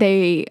songs, but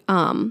they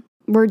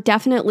were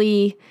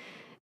definitely...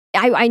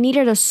 I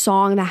needed a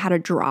song that had a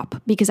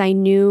drop because I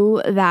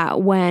knew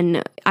that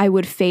when I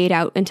would fade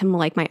out into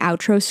like my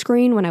outro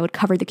screen, when I would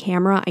cover the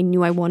camera, I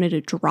knew I wanted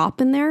a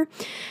drop in there.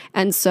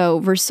 And so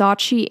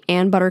Versace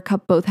and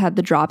Buttercup both had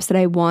the drops that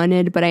I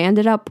wanted, but I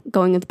ended up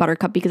going with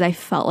Buttercup because I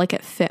felt like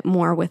it fit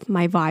more with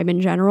my vibe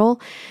in general.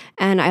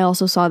 And I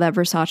also saw that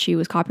Versace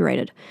was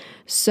copyrighted.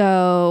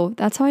 So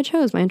that's how I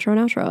chose my intro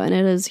and outro, and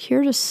it is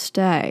here to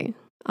stay.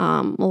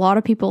 A lot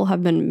of people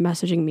have been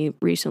messaging me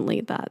recently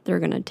that they're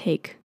going to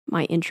take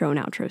my intro and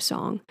outro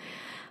song,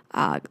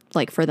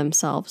 like for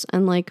themselves.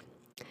 And like,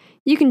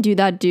 you can do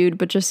that, dude,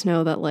 but just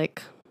know that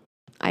like,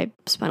 I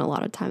spent a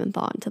lot of time and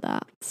thought into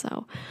that.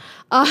 So,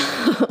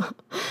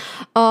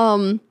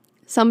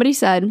 somebody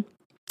said,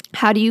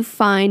 how do you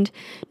find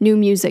new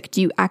music? Do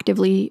you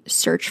actively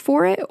search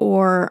for it?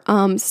 Or,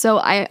 so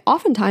I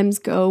oftentimes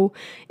go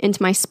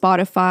into my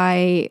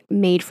Spotify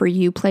made for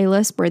you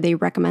playlist where they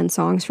recommend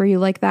songs for you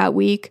like that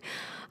week.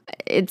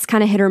 It's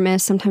kind of hit or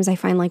miss. Sometimes I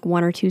find like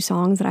 1 or 2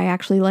 songs that I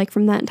actually like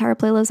from that entire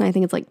playlist. And I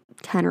think it's like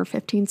 10 or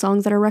 15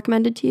 songs that are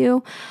recommended to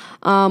you.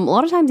 A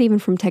lot of times even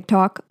from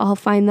TikTok, I'll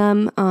find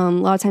them. A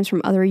lot of times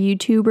from other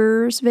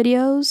YouTubers'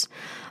 videos.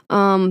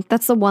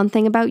 That's the one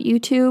thing about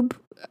YouTube.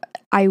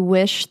 I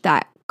wish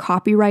that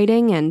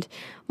copywriting and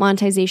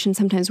monetization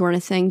sometimes weren't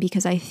a thing,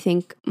 because I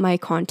think my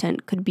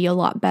content could be a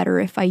lot better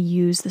if I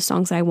use the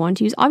songs that I want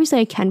to use. Obviously,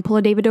 I can pull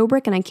a David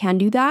Dobrik and I can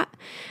do that.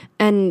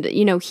 And,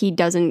 you know, he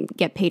doesn't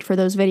get paid for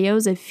those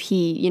videos if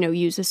he, you know,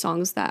 uses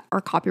songs that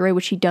are copyrighted,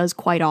 which he does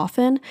quite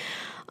often.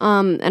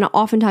 And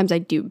oftentimes I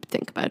do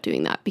think about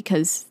doing that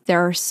because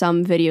there are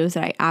some videos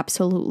that I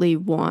absolutely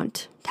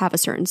want to have a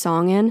certain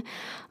song in.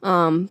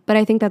 But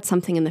I think that's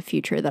something in the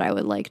future that I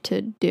would like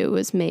to do,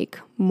 is make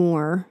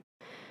more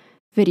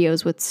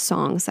videos with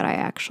songs that I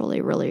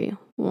actually really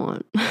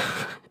want,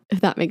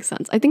 if that makes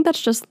sense. I think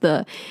that's just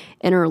the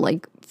inner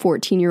like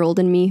 14-year-old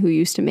in me who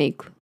used to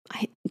make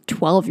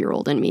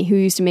 12-year-old in me who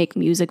used to make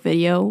YouTube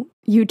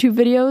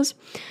videos.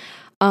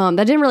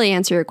 That didn't really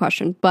answer your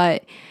question,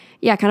 but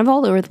yeah, kind of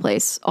all over the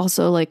place.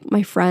 Also like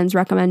my friends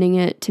recommending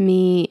it to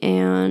me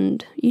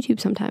and YouTube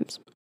sometimes.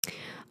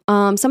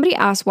 Somebody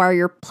asked, why are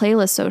your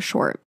playlists so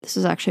short? This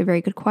is actually a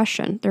very good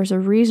question. There's a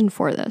reason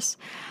for this.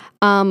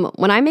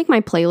 When I make my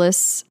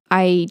playlists,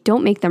 I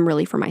don't make them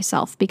really for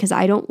myself because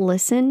I don't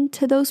listen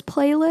to those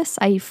playlists.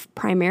 I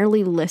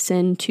primarily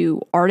listen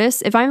to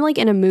artists. If I'm like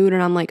in a mood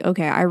and I'm like,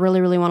 okay, I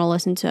really, really want to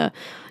listen to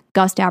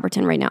Gus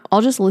Dapperton right now,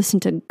 I'll just listen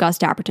to Gus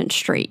Dapperton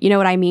straight. You know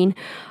what I mean?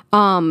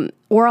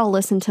 Or I'll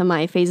listen to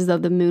my Phases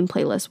of the Moon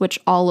playlist, which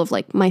all of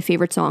like my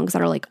favorite songs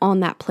that are like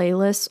on that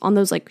playlist, on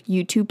those like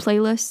YouTube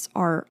playlists,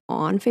 are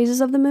on Phases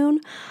of the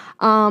Moon.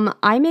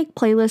 I make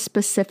playlists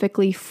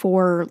specifically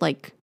for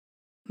like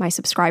my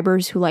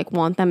subscribers who like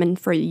want them and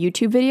for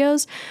YouTube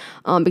videos,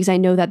 because I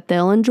know that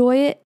they'll enjoy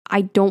it.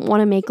 I don't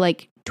want to make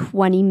like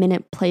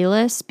 20-minute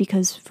playlists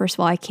because first of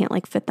all, I can't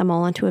like fit them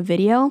all into a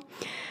video.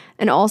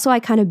 And also I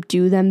kind of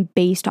do them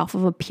based off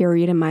of a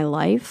period in my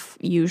life,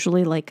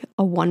 usually like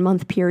a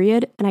 1-month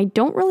period. And I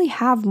don't really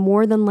have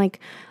more than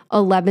like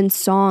 11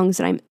 songs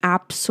that I'm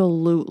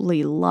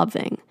absolutely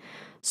loving.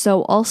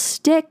 So I'll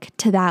stick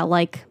to that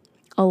like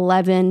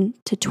 11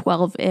 to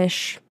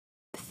 12-ish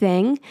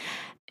thing.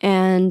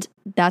 And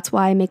that's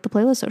why I make the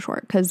playlist so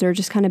short, because they're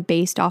just kind of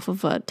based off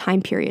of a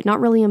time period, not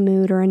really a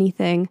mood or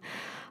anything.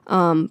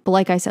 But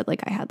like I said,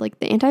 like I had like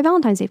the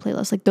anti-Valentine's Day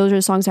playlist. Like those are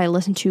the songs I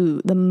listen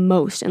to the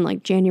most in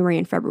like January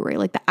and February,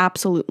 like the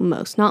absolute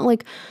most, not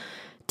like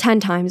 10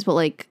 times, but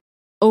like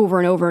over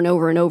and over and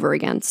over and over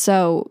again.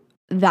 So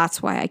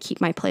that's why I keep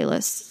my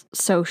playlists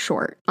so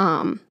short.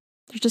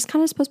 They're just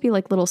kind of supposed to be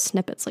like little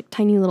snippets, like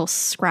tiny little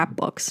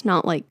scrapbooks,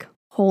 not like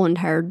whole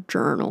entire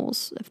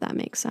journals, if that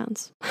makes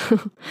sense.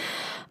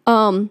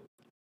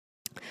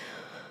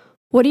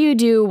 What do you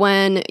do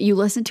when you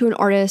listen to an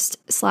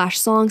artist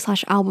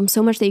 /song/album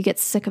so much that you get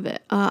sick of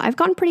it? I've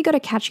gotten pretty good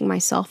at catching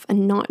myself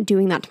and not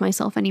doing that to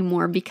myself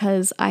anymore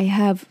because I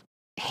have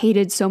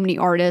hated so many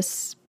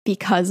artists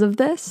because of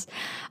this.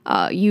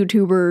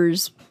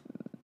 YouTubers,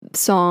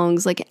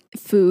 songs, like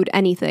food,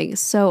 anything.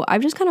 So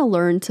I've just kind of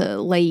learned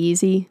to lay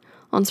easy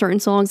on certain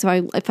songs.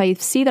 If I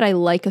see that I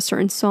like a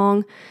certain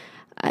song,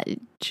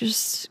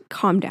 just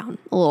calm down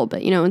a little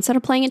bit. You know, instead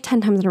of playing it 10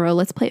 times in a row,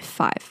 let's play it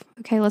 5.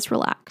 Okay, let's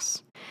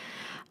relax.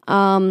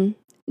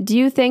 Do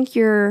you think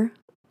you're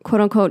quote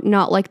unquote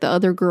not like the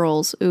other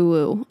girls?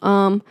 Ooh.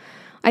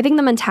 I think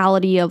the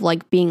mentality of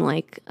like being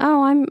like,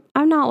 oh,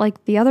 I'm not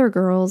like the other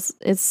girls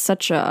is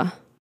such a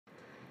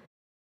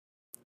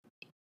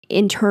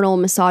internal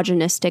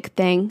misogynistic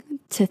thing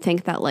to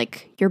think that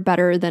like you're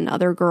better than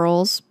other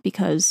girls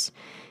because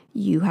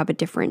you have a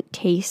different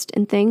taste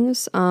in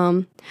things.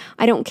 I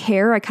don't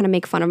care. I kind of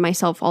make fun of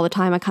myself all the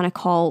time. I kind of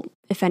call,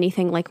 if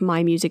anything, like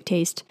my music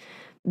taste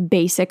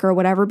basic or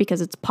whatever because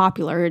it's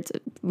popular.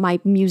 My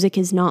music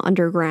is not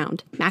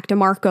underground. Mac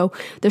DeMarco,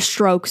 The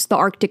Strokes, The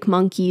Arctic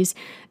Monkeys,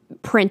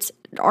 Prince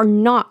are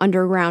not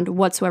underground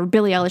whatsoever.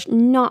 Billie Eilish,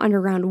 not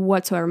underground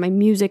whatsoever. My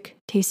music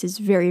taste is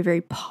very,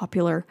 very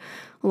popular.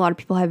 A lot of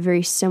people have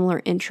very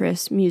similar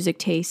interests, music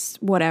tastes,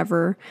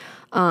 whatever.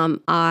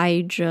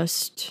 I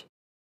just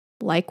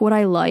like what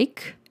I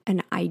like,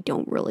 and I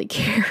don't really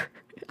care.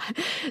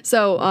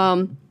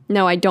 So,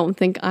 no, I don't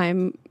think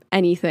I'm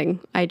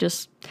anything. I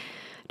just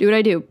do what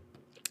I do.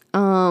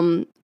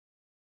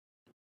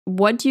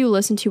 What do you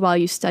listen to while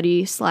you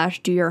study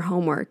 / do your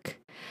homework?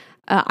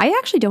 I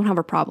actually don't have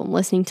a problem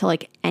listening to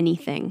like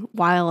anything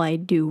while I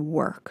do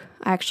work.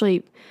 I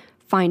actually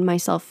find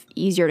myself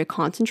easier to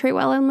concentrate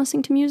while I'm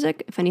listening to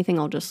music. If anything,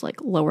 I'll just like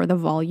lower the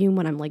volume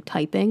when I'm like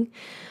typing.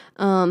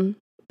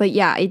 But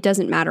yeah, it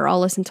doesn't matter.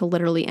 I'll listen to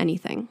literally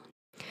anything.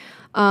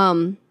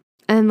 And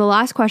the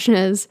last question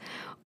is,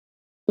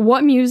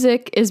 what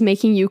music is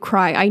making you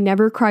cry? I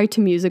never cry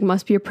to music.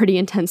 Must be a pretty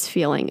intense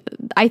feeling.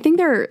 I think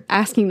they're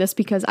asking this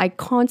because I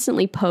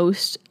constantly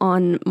post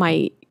on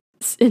my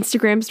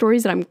Instagram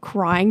stories that I'm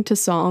crying to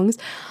songs.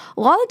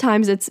 A lot of the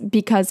times it's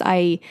because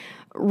I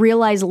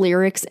realize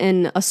lyrics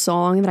in a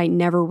song that I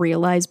never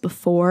realized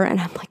before. And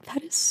I'm like,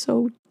 that is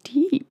so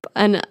deep.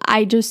 And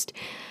I just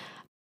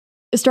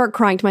start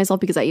crying to myself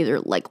because I either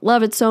like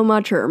love it so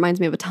much or it reminds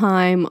me of a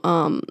time.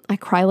 I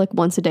cry like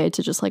once a day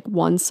to just like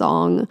one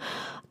song,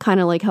 kind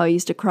of like how I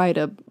used to cry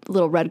to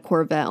Little Red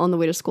Corvette on the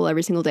way to school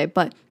every single day.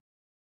 But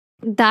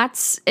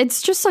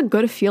it's just a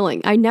good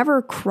feeling. I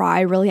never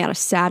cry really out of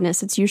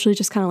sadness. It's usually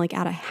just kind of like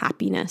out of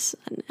happiness,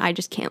 and I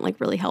just can't like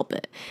really help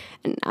it.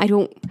 And I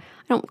don't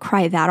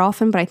cry that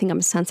often, but I think I'm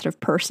a sensitive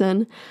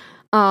person.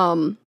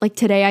 Like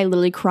today I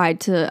literally cried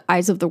to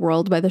Eyes of the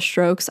World by The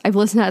Strokes. I've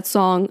listened to that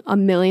song a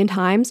million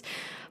times,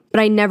 but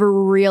I never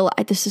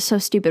realized, this is so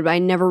stupid, but I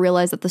never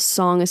realized that the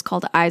song is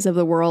called Eyes of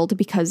the World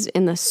because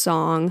in the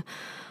song,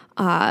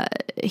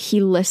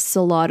 he lists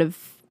a lot of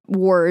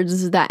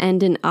words that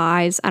end in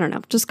eyes. I don't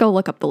know. Just go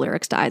look up the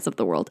lyrics to Eyes of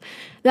the World.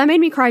 That made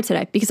me cry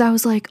today because I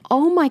was like,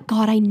 oh my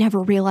God, I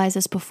never realized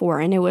this before.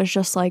 And it was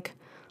just like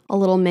a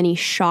little mini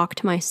shock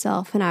to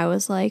myself. And I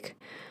was like,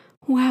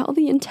 wow,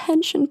 the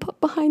intention put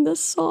behind this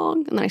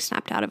song. And then I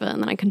snapped out of it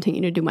and then I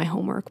continued to do my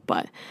homework.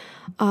 But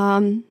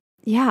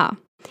yeah,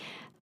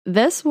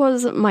 this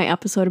was my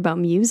episode about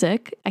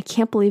music. I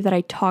can't believe that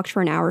I talked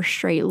for an hour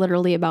straight,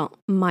 literally about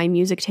my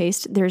music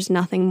taste. There's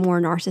nothing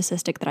more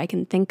narcissistic that I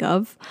can think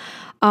of.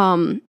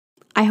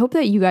 I hope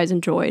that you guys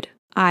enjoyed.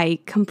 I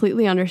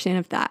completely understand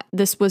if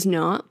this was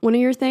not one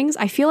of your things.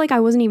 I feel like I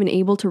wasn't even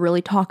able to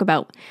really talk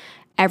about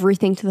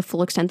everything to the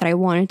full extent that I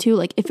wanted to.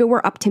 Like if it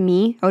were up to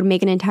me, I would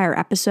make an entire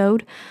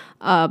episode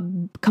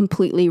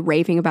completely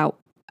raving about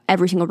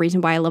every single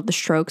reason why I love The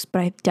Strokes,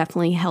 but I've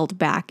definitely held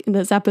back in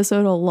this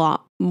episode a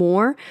lot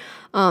more.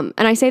 And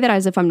I say that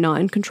as if I'm not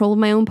in control of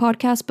my own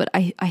podcast, but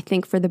I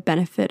think for the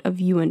benefit of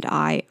you and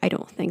I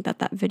don't think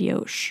that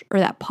video or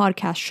that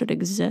podcast should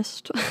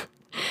exist.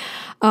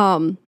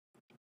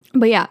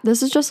 But yeah,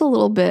 this is just a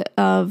little bit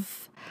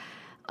of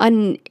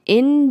an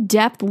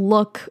in-depth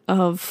look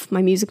of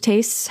my music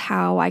tastes,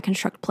 how I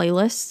construct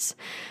playlists,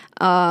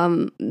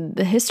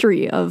 the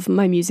history of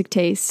my music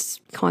tastes,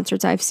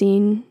 concerts I've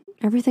seen,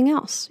 everything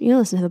else. You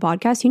listen to the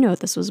podcast, you know what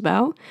this was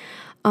about.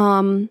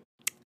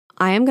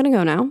 I am going to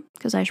go now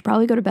because I should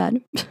probably go to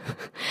bed.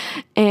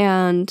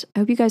 And I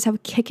hope you guys have a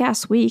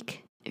kick-ass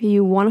week. If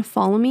you want to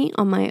follow me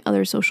on my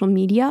other social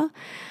media,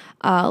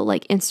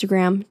 like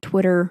Instagram,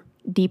 Twitter,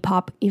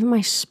 Depop, even my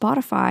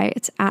Spotify,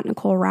 it's at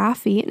Nicole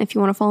Raffi. And if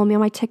you want to follow me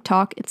on my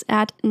TikTok, it's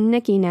at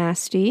Nikki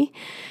Nasty.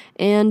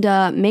 And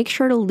make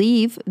sure to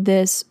leave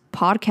this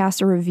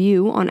podcast a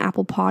review on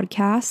Apple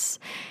Podcasts.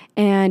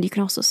 And you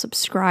can also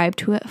subscribe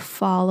to it,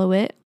 follow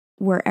it,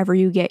 wherever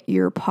you get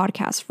your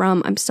podcast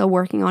from. I'm still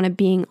working on it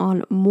being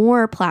on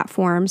more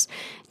platforms.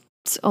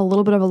 It's a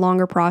little bit of a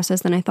longer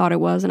process than I thought it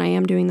was, and I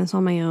am doing this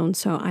on my own,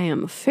 so I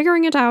am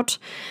figuring it out.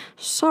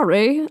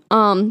 Sorry.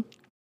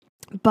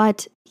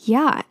 But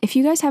yeah, if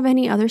you guys have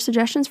any other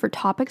suggestions for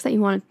topics that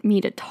you want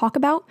me to talk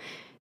about,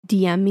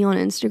 DM me on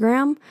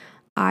Instagram.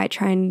 I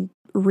try and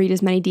read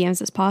as many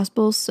DMs as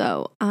possible,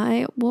 so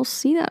I will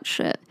see that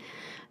shit.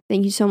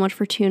 Thank you so much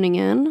for tuning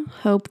in.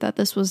 Hope that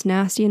this was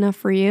nasty enough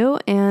for you.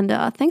 And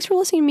thanks for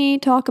listening to me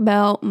talk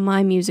about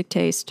my music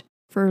taste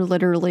for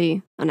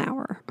literally an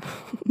hour.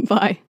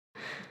 Bye.